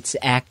lights,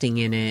 acting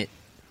in it?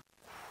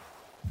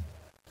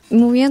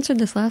 We answered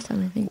this last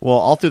time, I think. Well,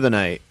 All Through the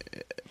Night.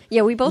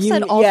 Yeah, we both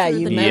said All Through the Night. Yeah,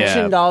 you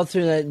mentioned All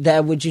Through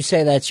that. Would you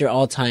say that's your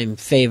all-time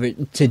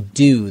favorite to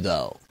do,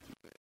 though?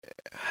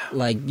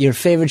 Like, your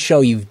favorite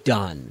show you've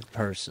done,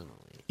 personally?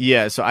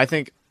 Yeah, so I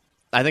think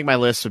my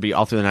list would be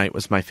All Through the Night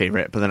was my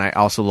favorite, but then I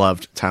also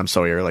loved Tom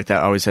Sawyer. Like,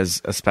 that always has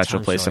a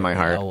special place in my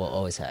heart. That will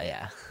always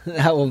have,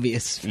 that will be a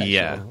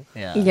special.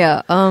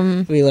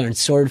 Yeah. We learned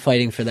sword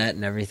fighting for that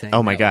and everything.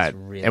 Oh my god!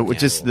 It was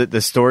just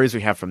the stories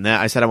we have from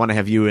that. I said I want to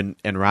have you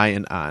and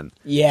Ryan on.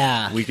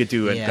 Yeah, we could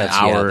do an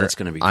hour. That's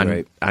going to be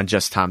great on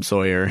just Tom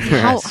Sawyer.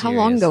 How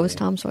long ago was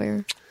Tom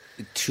Sawyer?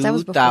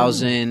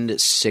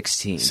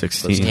 2016.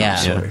 16.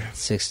 Yeah,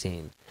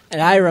 16.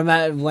 And I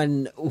remember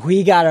when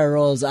we got our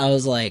roles, I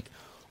was like,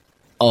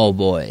 "Oh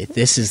boy,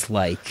 this is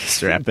like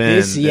strap in."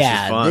 This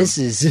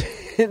is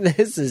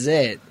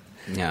it.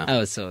 Yeah, I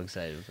was so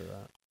excited for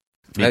that.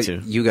 Me too.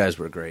 You guys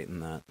were great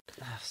in that.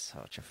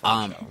 Such a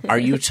fun show. Are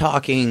you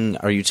talking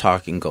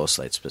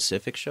Ghostlight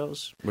specific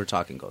shows? We're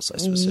talking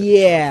Ghostlight specific.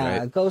 Yeah, shows,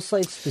 right?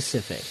 Ghostlight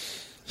specific.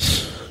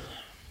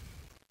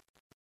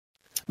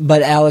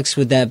 But Alex,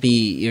 would that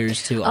be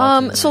yours too?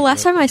 So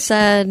last time I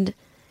said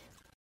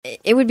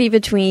it would be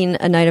between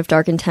A Night of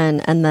Dark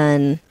Intent and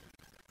then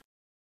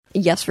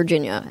Yes,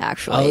 Virginia.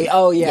 Actually,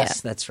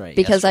 yes, that's right.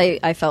 Because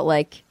I felt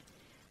like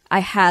I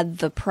had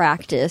the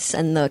practice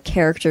and the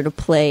character to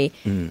play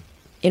in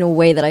a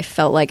way that I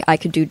felt like I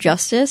could do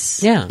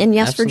justice in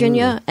Yes, absolutely.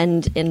 Virginia.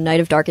 And in Night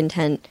of Dark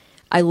Intent,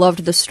 I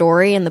loved the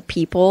story and the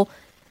people.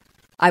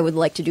 I would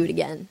like to do it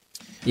again.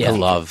 Yeah, I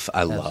love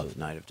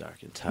Night of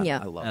Dark Intent. Yeah.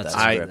 I love that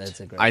script. That's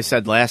a great I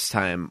said last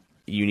time,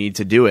 you need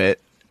to do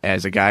it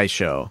as a guy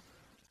show.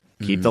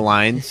 Keep the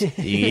lines. You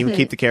can even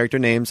keep the character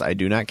names. I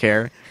do not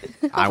care.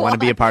 I want to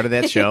be a part of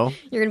that show.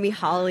 You're going to be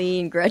Holly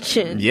and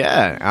Gretchen.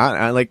 Yeah.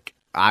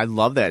 I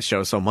love that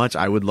show so much.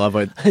 I would love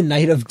a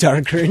Night of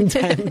Darker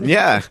Intent.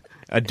 Yeah,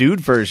 a dude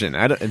version.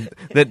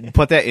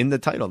 Put that in the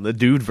title, the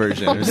dude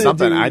version or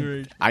something.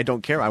 I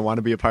don't care. I want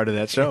to be a part of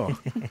that show.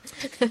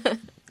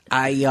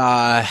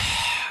 I've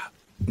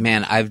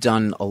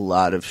done a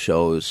lot of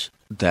shows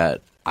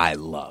that I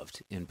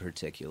loved in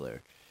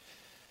particular.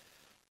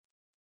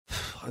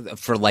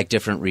 for like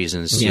different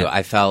reasons too.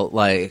 I felt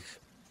like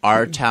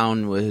our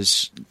town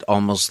was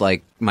almost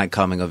like my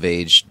coming of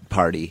age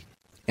party,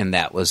 and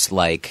that was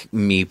like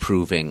me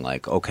proving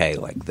like, okay,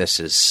 like this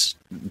is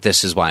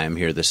why I'm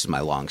here. This is my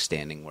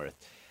long-standing worth.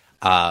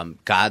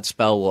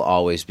 Godspell will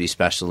always be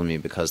special to me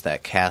because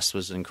that cast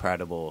was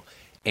incredible,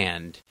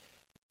 and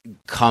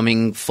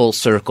coming full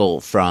circle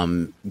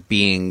from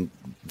being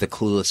the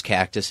clueless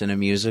cactus in a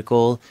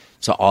musical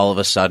to all of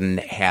a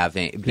sudden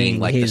being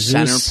like Jesus.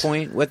 The center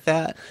point with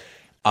that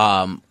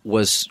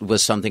was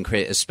something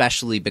great,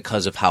 especially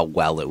because of how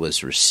well it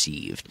was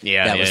received.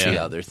 That was the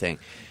other thing.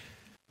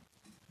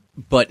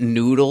 But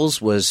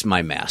Noodles was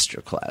my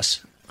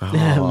masterclass.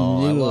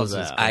 Noodles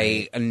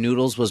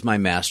was my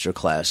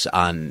masterclass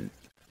on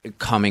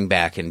coming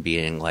back and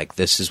being like,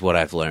 this is what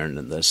I've learned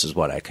and this is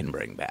what I can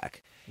bring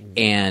back.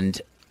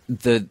 And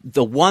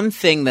the one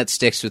thing that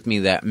sticks with me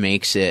that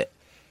makes it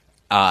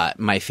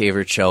my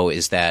favorite show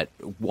is that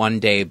one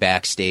day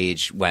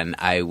backstage when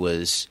I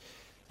was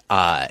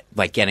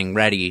like getting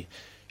ready,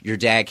 your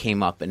dad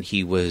came up and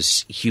he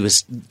was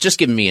just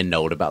giving me a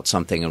note about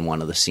something in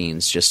one of the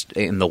scenes, just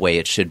in the way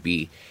it should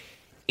be.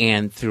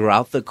 And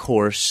throughout the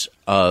course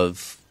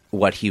of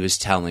what he was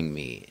telling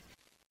me,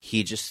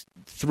 he just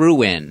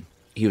threw in,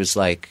 he was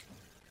like,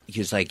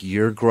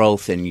 your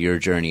growth and your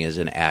journey as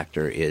an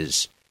actor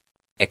is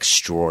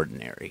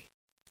extraordinary.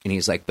 And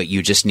he's like, but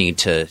you just need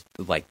to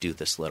like do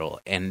this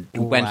little. And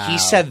when he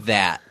said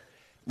that,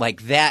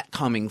 like that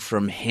coming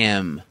from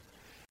him,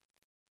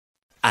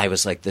 I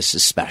was like, this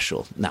is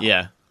special. Now.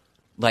 Yeah.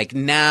 Like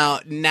now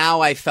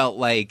I felt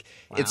like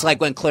it's like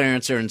when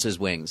Clarence earns his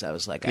wings. I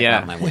was like, I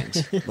got my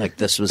wings. Like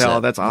this was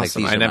that's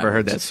awesome. Like, I never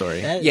heard that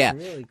story. That is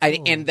really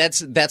cool. And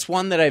that's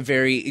one that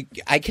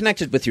I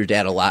connected with your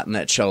dad a lot in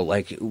that show.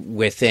 Like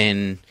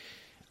within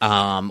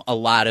a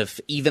lot of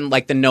even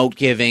like the note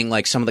giving,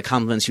 like some of the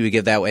compliments you would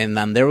give that way. And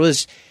then there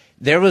was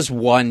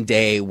one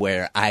day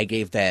where I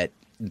gave that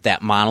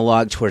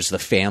monologue towards the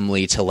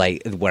family to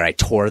like where I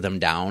tore them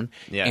down,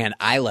 and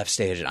I left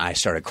stage and I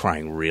started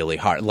crying really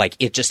hard. Like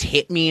it just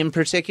hit me in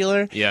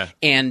particular,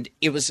 and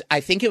I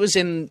think it was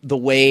in the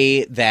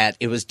way that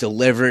it was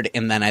delivered.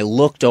 And then I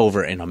looked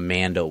over and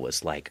Amanda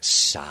was like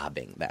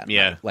sobbing that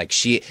night. Like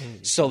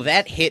so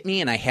that hit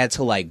me, and I had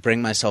to like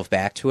bring myself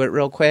back to it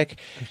real quick.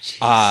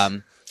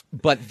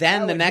 But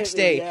then the next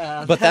day,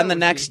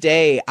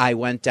 I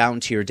went down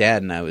to your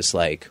dad and I was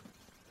like,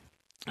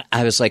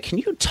 can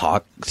you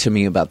talk to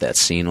me about that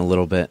scene a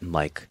little bit? And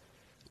like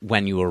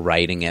when you were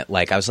writing it,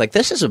 like I was like,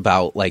 this is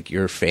about like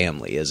your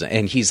family, isn't it?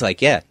 And he's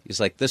like, yeah. He's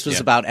like, this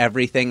was about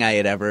everything I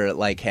had ever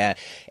like had.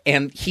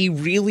 And he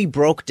really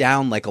broke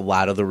down like a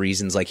lot of the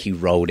reasons like he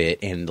wrote it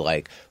and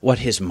like what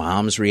his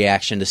mom's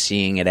reaction to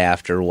seeing it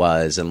after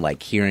was, and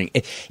like hearing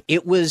it.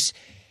 It was,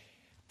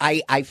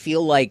 I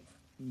feel like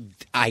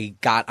I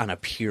got on a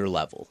peer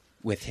level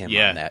with him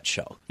on that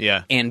show.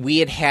 And we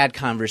had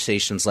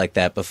conversations like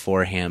that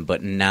beforehand,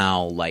 but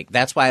now like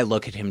that's why I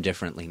look at him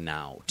differently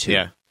now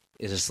too.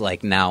 It's just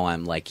like now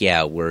I'm like,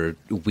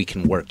 we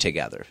can work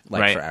together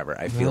like forever.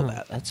 I feel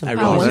that. That's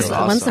when's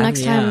the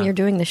next time you're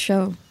doing the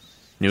show?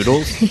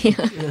 Noodles?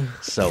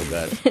 So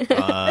good.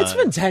 It's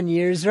been 10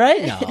 years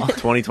right now.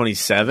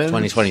 2027?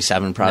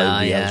 2027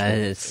 probably.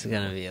 It's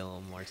going to be a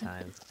little more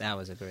time. That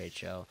was a great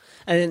show.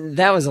 And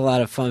that was a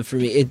lot of fun for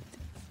me.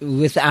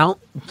 Without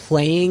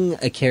playing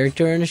a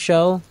character in a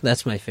show,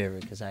 that's my favorite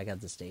because I got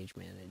the stage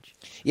manage.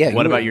 Yeah.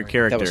 What about your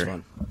character? That was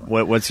fun.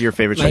 What's your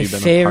favorite show you've been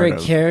a part of? My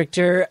favorite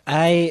character,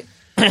 I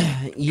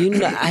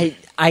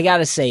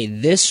gotta say,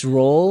 this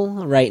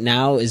role right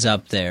now is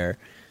up there,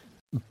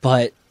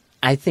 but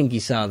I think you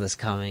saw this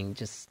coming.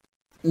 Just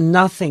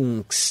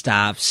nothing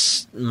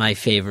stops my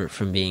favorite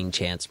from being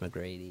Chance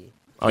McGrady.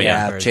 Oh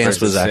yeah, Chance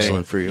was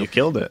excellent for you. You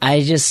killed it.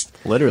 I just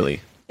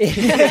literally.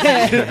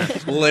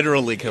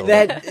 Literally killed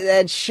it.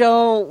 That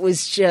show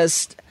was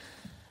just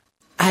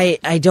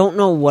I don't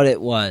know what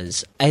it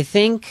was. I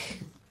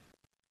think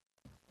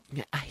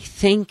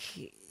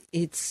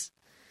it's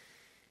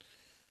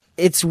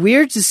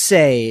weird to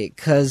say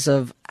because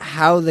of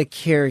how the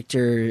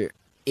character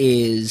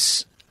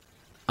is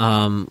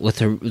with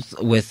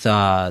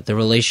the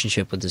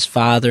relationship with his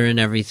father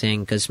and everything,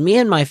 because me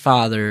and my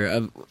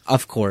father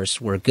of course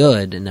were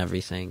good and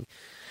everything.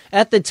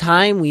 At the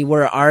time, we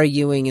were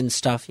arguing and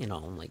stuff,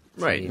 like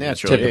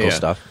naturally, typical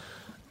stuff.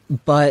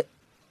 But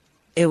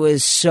it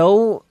was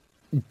so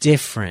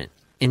different,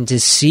 and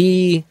to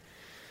see,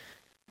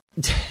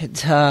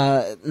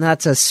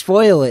 not to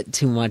spoil it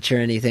too much or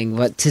anything,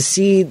 but to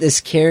see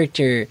this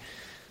character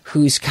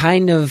who's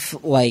kind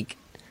of like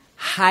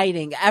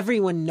hiding.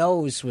 Everyone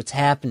knows what's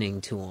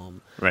happening to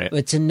him, right?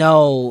 But to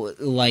know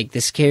like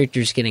this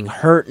character's getting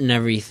hurt and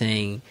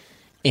everything,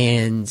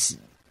 and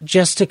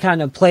just to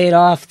kind of play it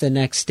off the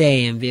next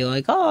day and be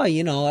like, oh,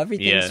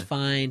 everything's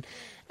fine.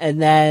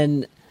 And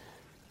then,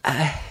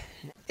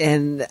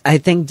 and I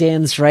think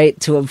Dan's right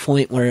to a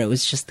point where it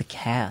was just the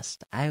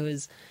cast. I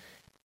was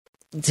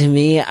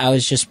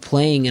just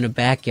playing in a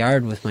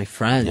backyard with my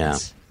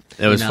friends.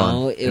 Yeah. It was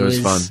fun. It was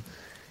fun.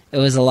 It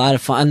was a lot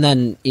of fun. And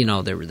then,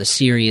 there were the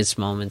serious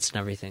moments and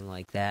everything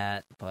like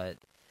that. But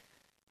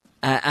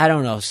I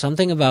don't know.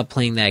 Something about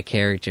playing that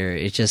character,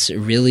 it just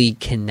really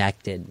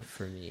connected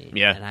for me.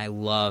 Yeah. And I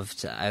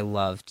loved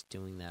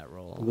doing that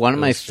role. One of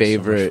my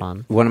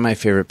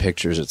favorite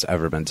pictures that's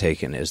ever been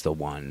taken is the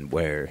one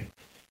where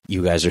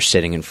you guys are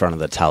sitting in front of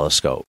the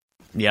telescope.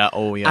 Yeah.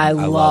 Oh, yeah. I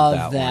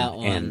love that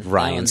one. And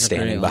Ryan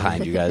standing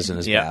behind you guys in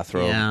his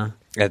bathrobe. Yeah.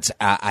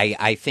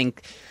 I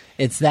think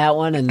it's that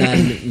one, and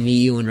then me,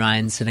 you, and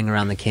Ryan sitting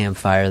around the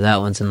campfire.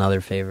 That one's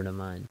another favorite of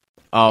mine.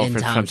 Oh,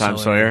 from Tom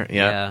Sawyer?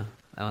 Yeah.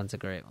 That one's a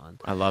great one.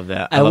 I love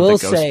that. I love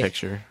the ghost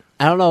picture.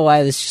 I don't know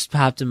why this just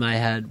popped in my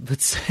head,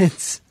 but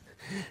since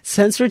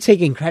we're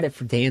taking credit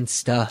for Dan's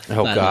stuff.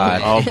 Oh,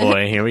 God. Oh,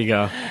 boy. Here we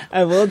go.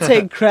 I will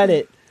take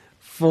credit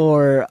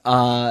for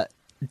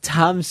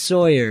Tom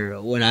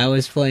Sawyer when I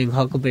was playing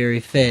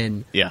Huckleberry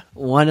Finn. Yeah.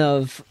 One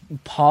of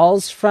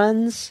Paul's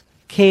friends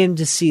came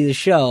to see the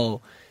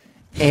show,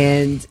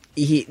 and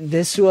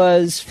this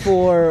was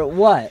for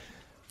what?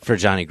 For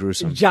Johnny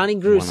Gruesome. Johnny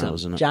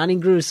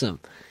Gruesome.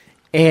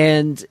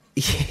 And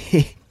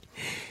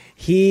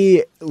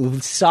he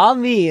saw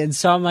me and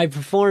saw my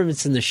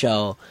performance in the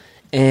show,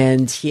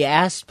 and he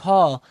asked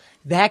Paul,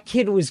 "That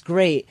kid was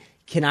great.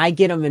 Can I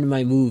get him in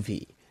my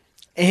movie?"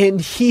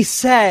 And he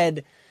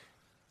said,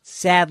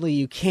 "Sadly,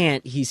 you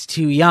can't. He's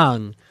too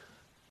young."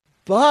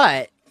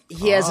 But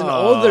he has an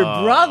older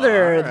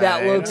brother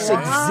that looks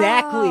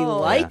exactly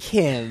like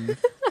him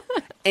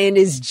and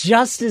is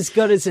just as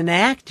good as an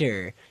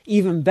actor,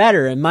 even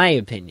better, in my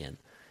opinion.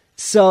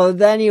 So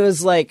then he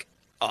was like,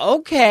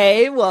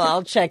 okay, well,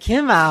 I'll check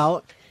him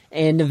out.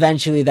 And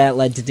eventually that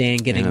led to Dan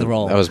getting the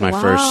role. That was my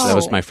first. That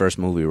was my first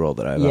movie role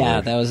that I've ever.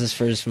 Yeah, that was his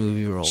first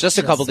movie role. Just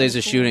a couple days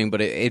of shooting,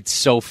 but it's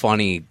so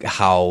funny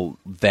how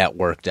that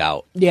worked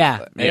out.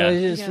 Yeah, it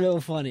was just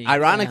real funny.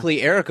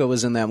 Ironically, Erica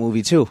was in that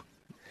movie too.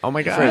 Oh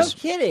my god! No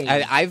kidding.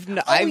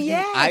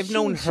 I've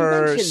known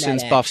her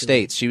since Buff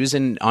State. She was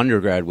in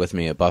undergrad with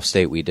me at Buff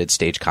State. We did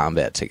stage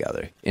combat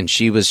together, and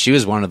she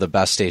was one of the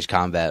best stage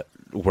combat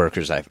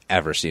workers I've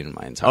ever seen in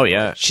my entire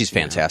life. She's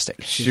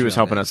fantastic. She was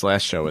helping us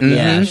last show with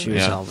she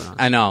was helping us.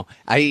 I know.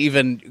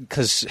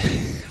 Because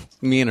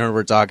me and her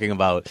were talking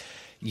about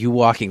you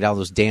walking down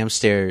those damn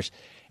stairs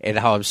and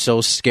how I'm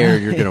so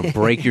scared you're going to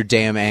break your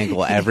damn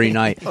ankle every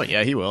night. Oh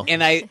yeah, he will.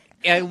 And I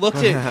looked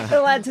at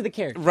it'll add to the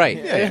character, right?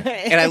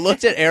 And I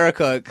looked at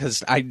Erica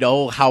because I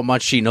know how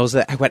much she knows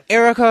that. I went,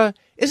 Erica,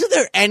 isn't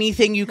there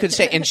anything you could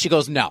say? And she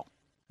goes, No,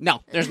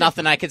 there's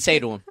nothing I could say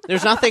to him.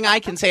 There's nothing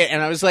I can say.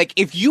 And I was like,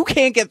 if you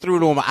can't get through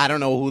to him, I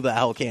don't know who the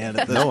hell can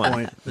at this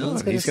point.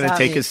 He's going to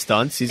take his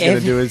stunts. He's going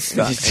to do his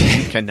stunts.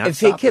 He cannot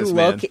if it can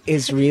look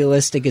as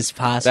realistic as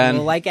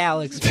possible, like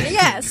Alex.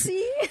 Yeah,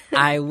 see?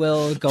 I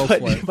will go for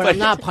it. But I'm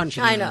not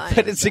punching him. I know.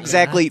 But it's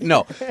exactly,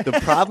 no. The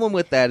problem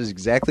with that is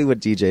exactly what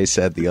DJ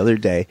said the other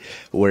day,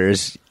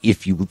 whereas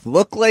if you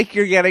look like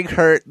you're getting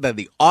hurt, then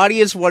the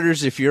audience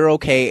wonders if you're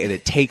okay, and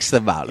it takes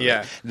them out of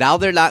it. Now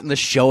they're not in the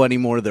show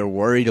anymore. They're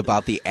worried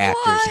about the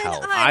actor's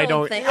health. I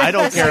don't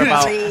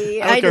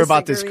care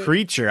about this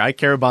creature. I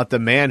care about the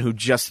man who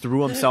just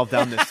threw himself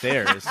down the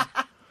stairs.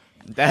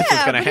 That's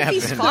what's going to happen.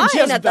 He's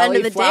fine at the end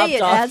of the day.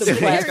 It adds to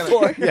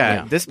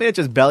the this man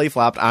just belly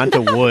flopped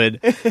onto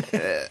wood.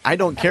 I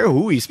don't care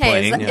who he's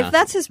playing. If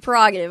that's his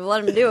prerogative,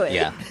 let him do it.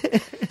 Yeah.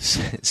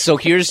 So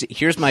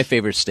here's my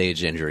favorite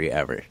stage injury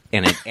ever,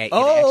 and it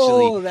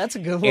actually, that's a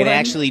good one. It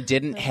actually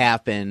didn't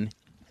happen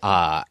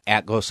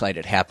at Ghostlight.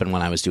 It happened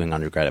when I was doing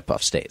undergrad at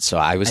Buff State. So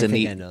I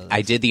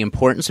did The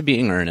Importance of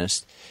Being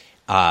Earnest.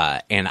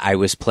 And I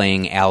was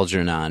playing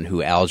Algernon,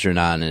 who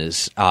Algernon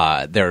is,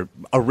 they're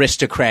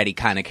aristocratic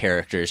kind of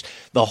characters.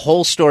 The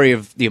whole story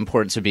of The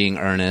Importance of Being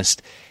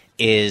Earnest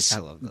is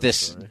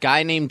this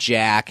guy named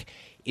Jack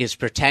is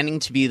pretending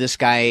to be this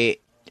guy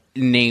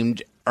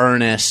named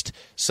Ernest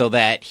so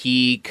that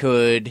he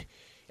could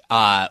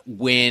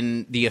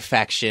win the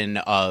affection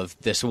of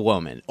this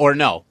woman. Or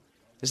no.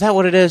 Is that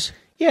what it is?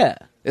 Yeah.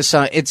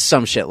 It's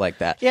some shit like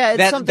that. Yeah,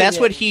 that's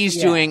what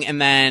he's doing, and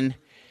then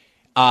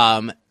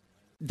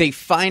they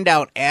find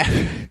out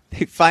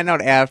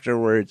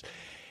afterwards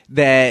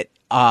that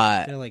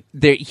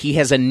he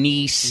has a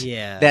niece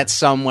that's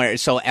somewhere.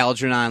 So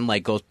Algernon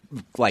goes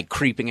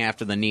creeping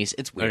after the niece.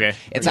 It's weird. Okay.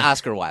 It's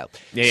Oscar Wilde.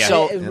 Yeah.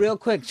 So real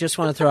quick, just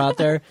want to throw out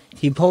there,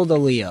 he pulled a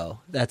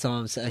Leo. That's all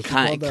I'm saying.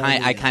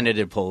 I kind of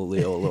did pull a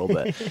Leo a little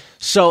bit.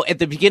 So at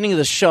the beginning of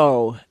the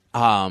show,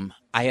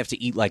 I have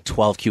to eat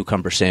 12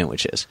 cucumber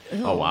sandwiches.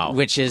 Oh, wow.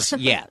 Which is,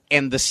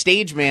 And the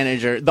stage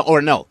manager,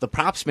 the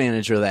props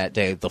manager that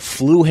day, the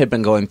flu had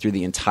been going through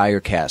the entire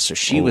cast, so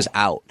she was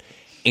out.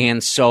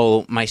 And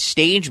so my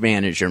stage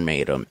manager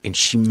made them, and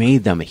she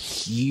made them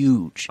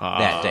huge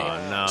that day.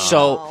 No.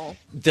 So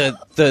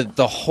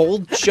the whole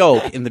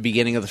joke in the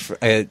beginning of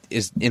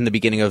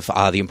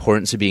The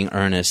Importance of Being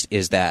Earnest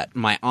is that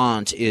my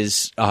aunt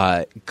is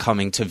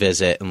coming to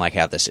visit and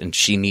have this, and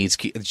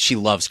she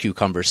loves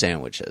cucumber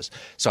sandwiches.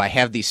 So I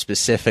have these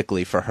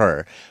specifically for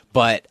her.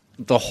 But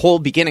the whole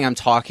beginning, I'm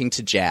talking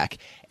to Jack,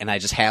 and I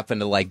just happen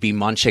to be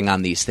munching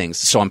on these things.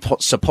 So I'm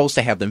supposed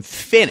to have them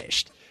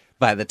finished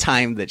by the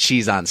time that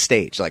she's on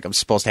stage. Like, I'm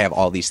supposed to have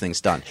all these things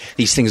done.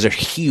 These things are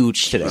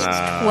huge today.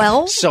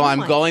 So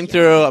I'm going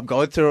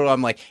through,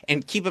 I'm like,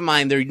 and keep in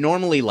mind, they're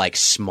normally like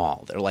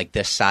small. They're like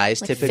this size,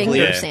 like typically.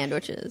 Finger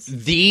sandwiches.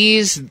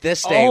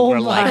 This day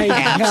were like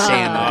half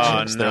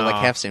sandwiches. They're like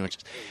half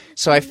sandwiches.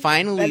 So I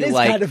finally that is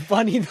like kind of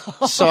funny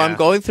though. So I'm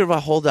going through my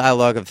whole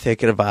dialogue of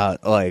thinking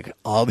about like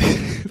all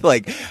the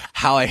like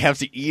how I have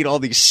to eat all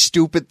these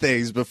stupid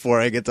things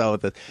before I get done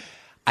with it.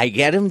 I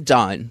get him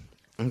done.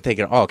 I'm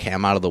thinking, oh, okay,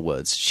 I'm out of the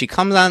woods. She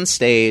comes on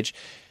stage.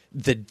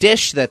 The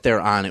dish that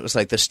they're on, it was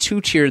like this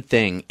 2-tiered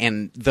thing.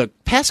 And the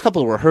past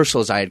couple of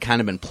rehearsals, I had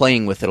kind of been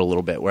playing with it a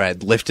little bit, where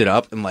I'd lift it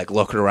up and like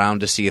look around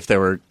to see if there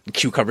were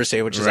cucumber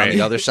sandwiches on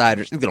the other side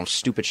or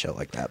stupid shit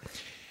like that.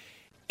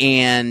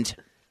 And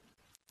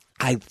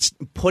I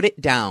put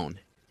it down,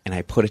 and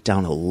I put it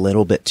down a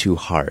little bit too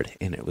hard,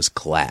 and it was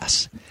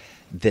glass.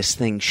 This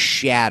thing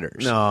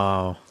shatters.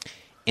 No.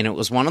 And it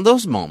was one of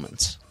those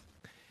moments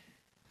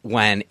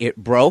when it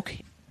broke,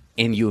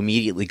 and you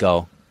immediately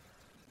go,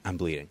 I'm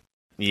bleeding.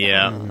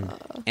 Yeah.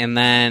 And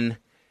then,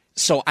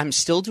 so I'm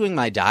still doing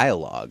my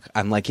dialogue.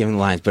 I'm like giving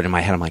lines, but in my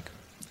head, I'm like,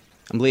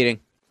 I'm bleeding.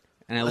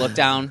 And I look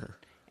down,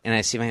 and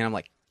I see my hand. I'm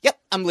like, yep,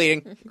 I'm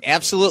bleeding.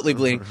 Absolutely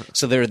bleeding.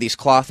 So there are these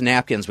cloth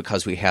napkins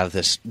because we have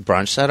this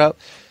brunch set up.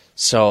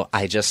 So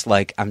I just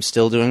like, I'm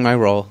still doing my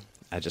role.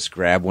 I just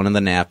grab one of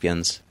the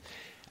napkins.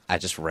 I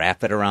just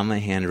wrap it around my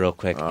hand real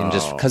quick. And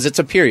just, because it's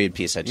a period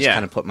piece, I just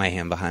kind of put my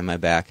hand behind my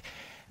back.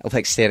 I'm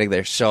like standing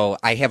there. So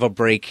I have a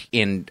break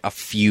in a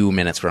few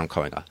minutes where I'm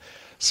coming off.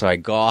 So I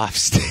go off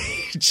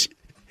stage.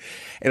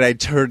 And I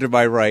turn to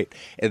my right,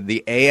 and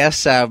the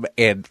ASM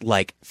and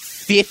like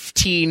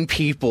 15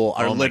 people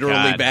are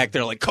literally back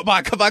there like, come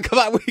on,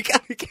 we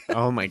gotta get.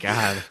 Oh my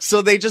God.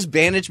 So they just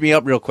bandaged me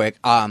up real quick.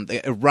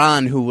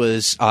 Ron, who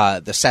was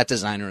the set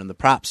designer and the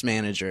props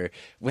manager,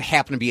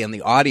 happened to be in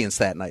the audience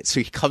that night. So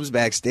he comes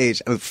backstage,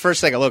 and the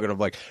first thing I look at him, I'm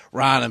like,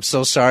 Ron, I'm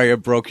so sorry I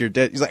broke your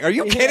dick. He's like, are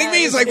you kidding me?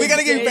 He's like, we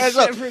gotta get you bandaged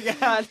up. I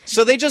forgot.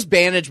 So they just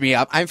bandaged me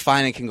up. I'm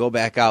fine and can go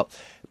back out.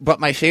 But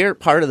my favorite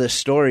part of this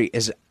story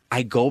is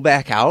I go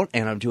back out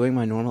and I'm doing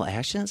my normal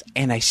actions,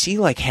 and I see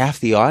like half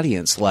the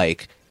audience,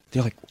 like,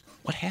 they're like,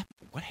 what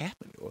happened? What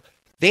happened?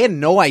 They had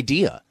no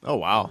idea. Oh,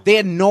 wow. They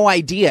had no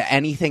idea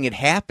anything had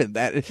happened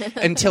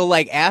until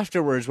like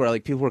afterwards, where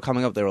like people were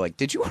coming up. They were like,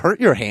 did you hurt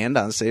your hand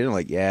on stage? I'm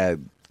like, yeah,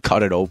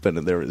 cut it open,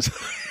 and there was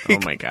oh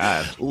my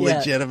God.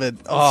 legitimate.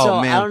 Oh,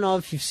 so, man. I don't know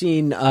if you've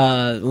seen,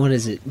 what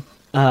is it?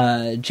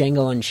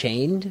 Django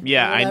Unchained.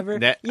 Yeah,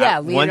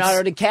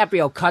 Leonardo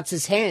DiCaprio cuts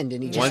his hand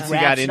and he just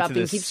wraps it up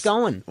and keeps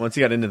going. Once he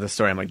got into the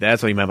story, I'm like,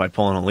 that's what he meant by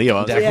pulling a Leo.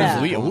 I was like,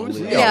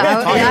 who's Leo?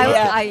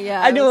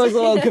 I knew it was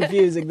a little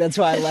confusing. That's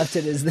why I left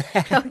it as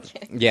that.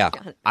 Okay. Yeah,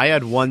 I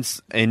had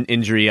once an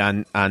injury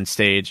on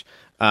stage.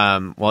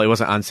 Well, it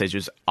wasn't on stage; it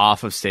was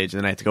off of stage, and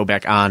then I had to go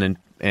back on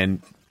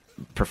and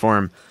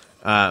perform.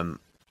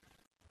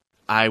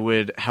 I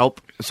would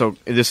help. So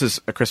this is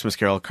A Christmas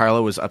Carol.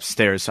 Carla was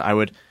upstairs, so I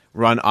would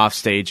run off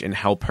stage and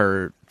help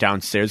her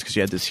downstairs because she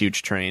had this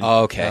huge train.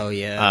 Oh, okay. Oh,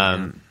 yeah.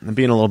 I'm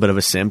being a little bit of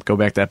a simp. Go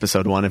back to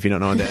episode 1 if you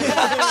don't know what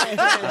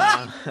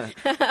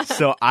that is.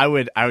 So I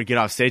would get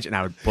off stage and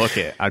I would book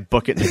it. I'd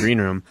book it in the green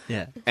room.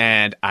 Yeah.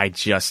 And I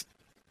just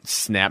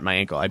snapped my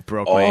ankle. I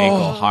broke my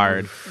ankle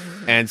hard.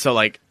 And so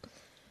like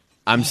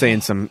I'm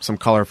saying some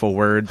colorful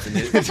words,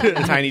 and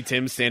Tiny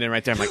Tim's standing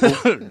right there. I'm like,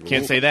 oh,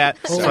 can't say that.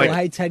 Oh, so like,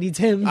 hi, Tiny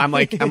Tim. I'm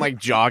like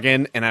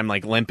jogging and I'm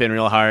like limping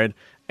real hard.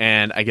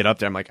 And I get up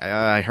there, I'm like,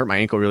 I hurt my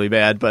ankle really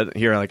bad, but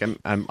here, like,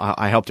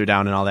 I helped her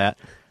down and all that.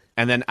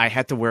 And then I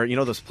had to wear, you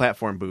know, those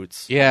platform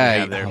boots.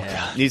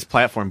 Yeah. These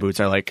platform boots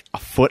are like a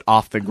foot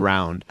off the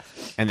ground,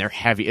 and they're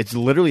heavy. It's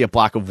literally a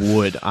block of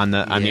wood on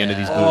the end of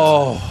these boots.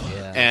 Oh.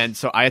 Yeah. And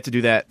so I had to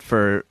do that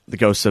for the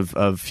Ghosts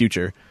of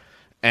Future.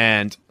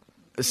 And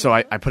so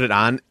I put it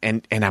on,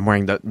 and I'm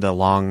wearing the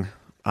long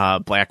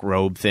black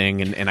robe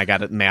thing, and I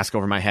got a mask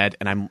over my head,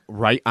 and I'm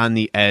right on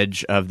the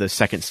edge of the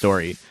second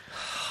story.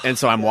 And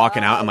so I'm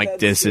walking out. I'm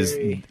like,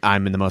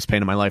 I'm in the most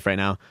pain of my life right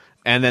now.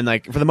 And then,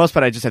 like, for the most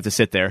part, I just have to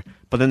sit there.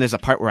 But then there's a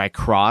part where I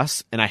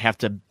cross, and I have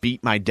to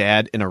beat my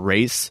dad in a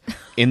race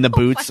in the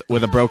boots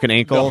with a broken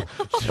ankle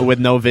with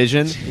no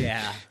vision.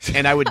 Yeah.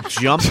 And I would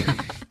jump.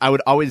 I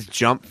would always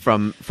jump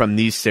from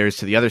these stairs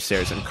to the other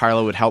stairs, and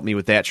Carla would help me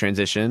with that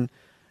transition.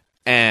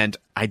 And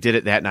I did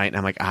it that night, and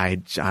I'm like,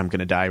 I'm going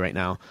to die right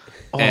now.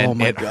 And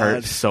it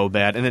hurt so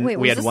bad. And then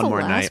we had one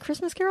more night.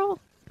 Christmas Carol?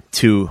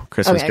 2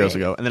 Christmas carols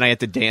ago, and then I had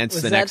to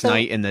dance the next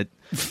night in the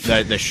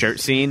shirt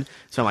scene.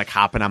 So I'm like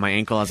hopping on my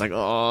ankle. I was like,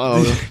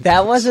 oh.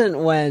 That wasn't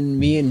when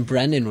me and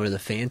Brendan were the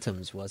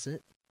Phantoms, was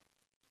it?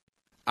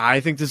 I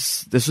think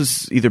this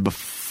was either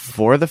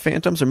before the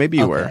Phantoms, or maybe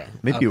you were.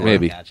 Maybe you were.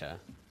 Maybe. Gotcha.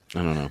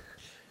 I don't know.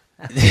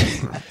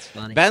 That's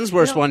funny. Ben's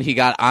worst one, he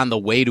got on the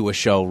way to a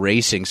show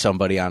racing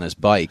somebody on his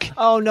bike.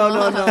 Oh,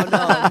 no.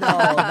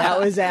 That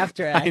was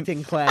after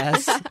acting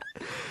class.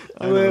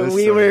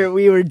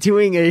 We were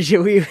doing a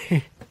show.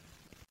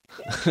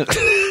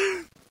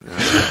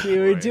 We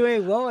were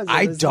doing, what was it?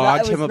 I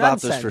dogged him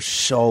about this for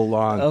so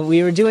long.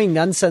 We were doing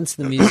Nonsense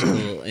the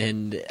Musical,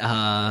 and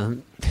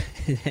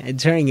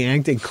during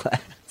acting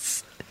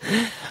class,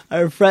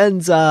 our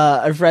friends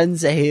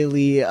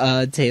Haley,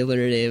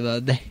 Taylor, and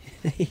Ava,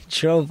 they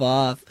drove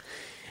off,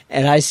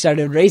 and I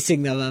started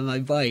racing them on my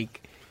bike.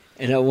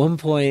 And at one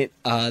point,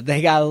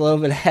 they got a little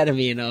bit ahead of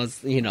me, and I was,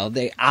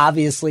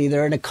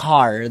 they're in a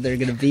car, they're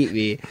gonna beat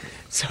me.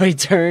 So I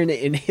turned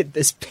and hit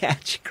this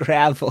patch of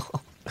gravel.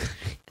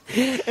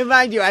 And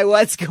mind you, I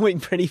was going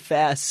pretty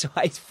fast, so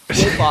I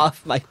flip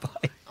off my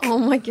bike. Oh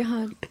my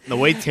god! The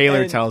way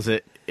Taylor tells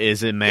it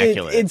is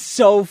immaculate. It's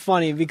so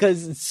funny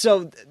because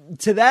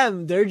to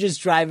them, they're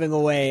just driving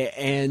away,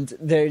 and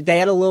they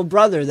had a little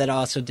brother that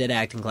also did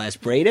acting class,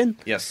 Braden.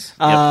 Yes.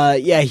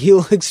 Yeah, he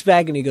looks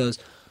back and he goes,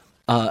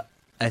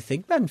 I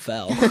think Ben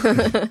fell.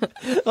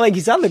 Like,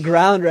 he's on the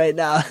ground right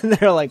now. And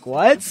they're like,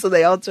 what? So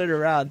they all turn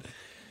around.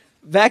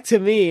 Back to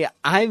me.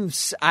 I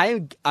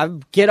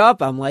get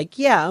up. I'm like,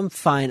 yeah, I'm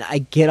fine. I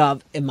get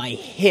up and my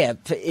hip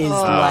is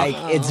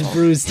it's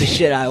bruised to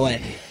shit. I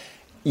went,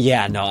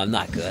 yeah, no, I'm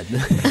not good.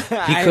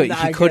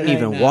 He couldn't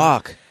even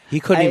walk. He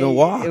couldn't even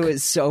walk. It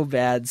was so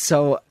bad.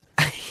 So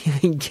I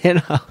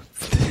get up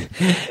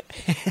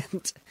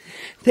and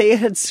they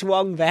had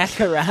swung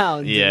back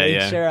around to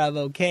make sure I'm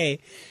okay.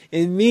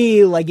 And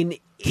me, like an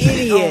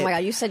idiot. Oh my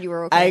god, you said you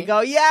were okay. I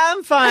go, yeah,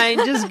 I'm fine.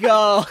 Just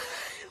go.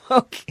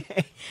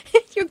 Okay.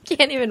 You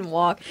can't even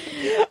walk.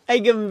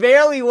 I can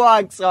barely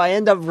walk, so I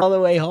end up all the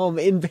way home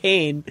in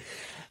pain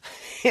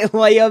and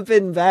lay up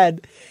in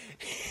bed.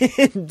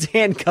 And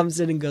Dan comes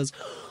in and goes,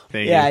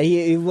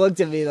 he looked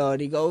at me though,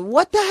 and he goes,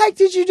 what the heck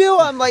did you do?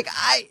 I'm like,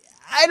 I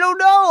don't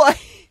know.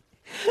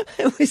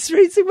 I was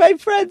racing my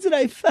friends and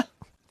I fell.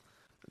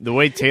 The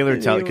way Taylor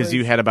tells it, because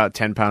you had about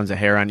 10 pounds of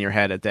hair on your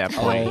head at that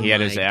point. He had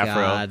his afro.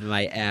 God,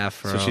 my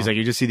afro. So she's like,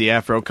 you just see the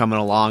afro coming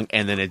along,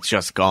 and then it's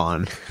just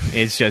gone.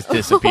 It just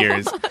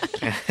disappears.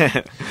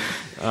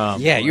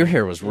 Your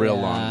hair was real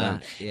long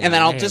then. Yeah, and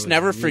then I'll just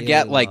never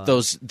forget, like,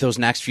 those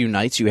next few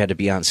nights you had to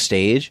be on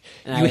stage.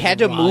 You had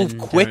to move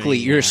quickly.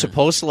 You're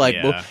supposed to,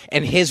 move.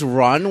 And his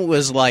run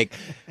was like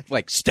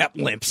step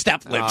limp,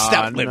 step limp,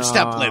 step limp,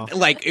 step limp.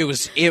 Like, it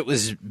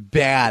was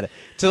bad.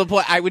 To the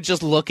point I would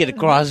just look at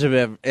across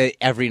him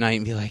every night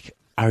and be like,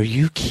 are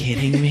you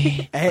kidding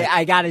me? Hey,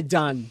 I got it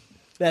done.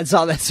 That's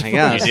all that's for.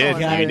 You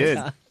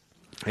did.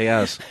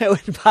 Yes. I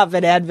would pop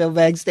an Advil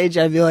backstage.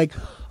 I'd be like,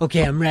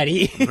 okay, I'm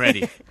ready.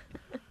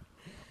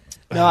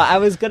 No, I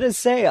was going to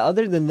say,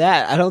 other than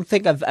that, I don't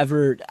think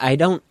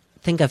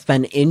I've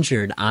been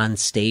injured on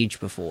stage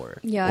before.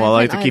 Yeah. Well,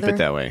 I like to keep it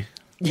that way.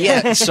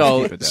 Yeah, so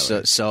let's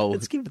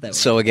keep it that way.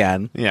 So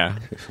again, yeah,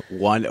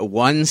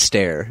 one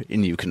stair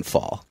and you can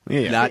fall.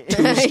 Yeah. Not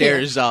two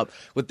stairs up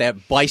with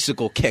that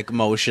bicycle kick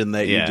motion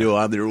that you do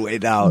on your way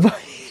down. I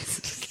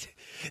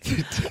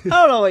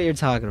don't know what you're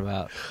talking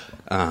about.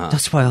 Don't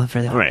spoil it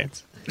for the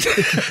audience.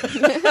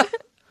 Right.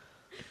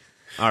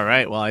 All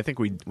right. Well, I think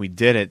we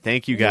did it.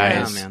 Thank you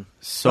guys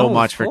so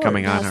much for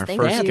coming on our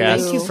first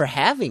guest. Thank you for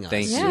having us.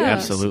 Thank you.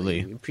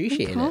 Absolutely. We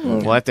appreciate it.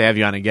 We'll have to have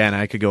you on again.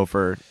 I could go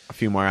for a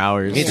few more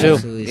hours. Me too.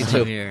 Me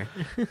too. Here.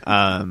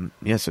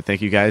 So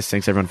thank you guys.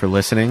 Thanks everyone for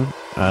listening.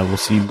 We'll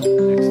see you next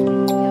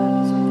week.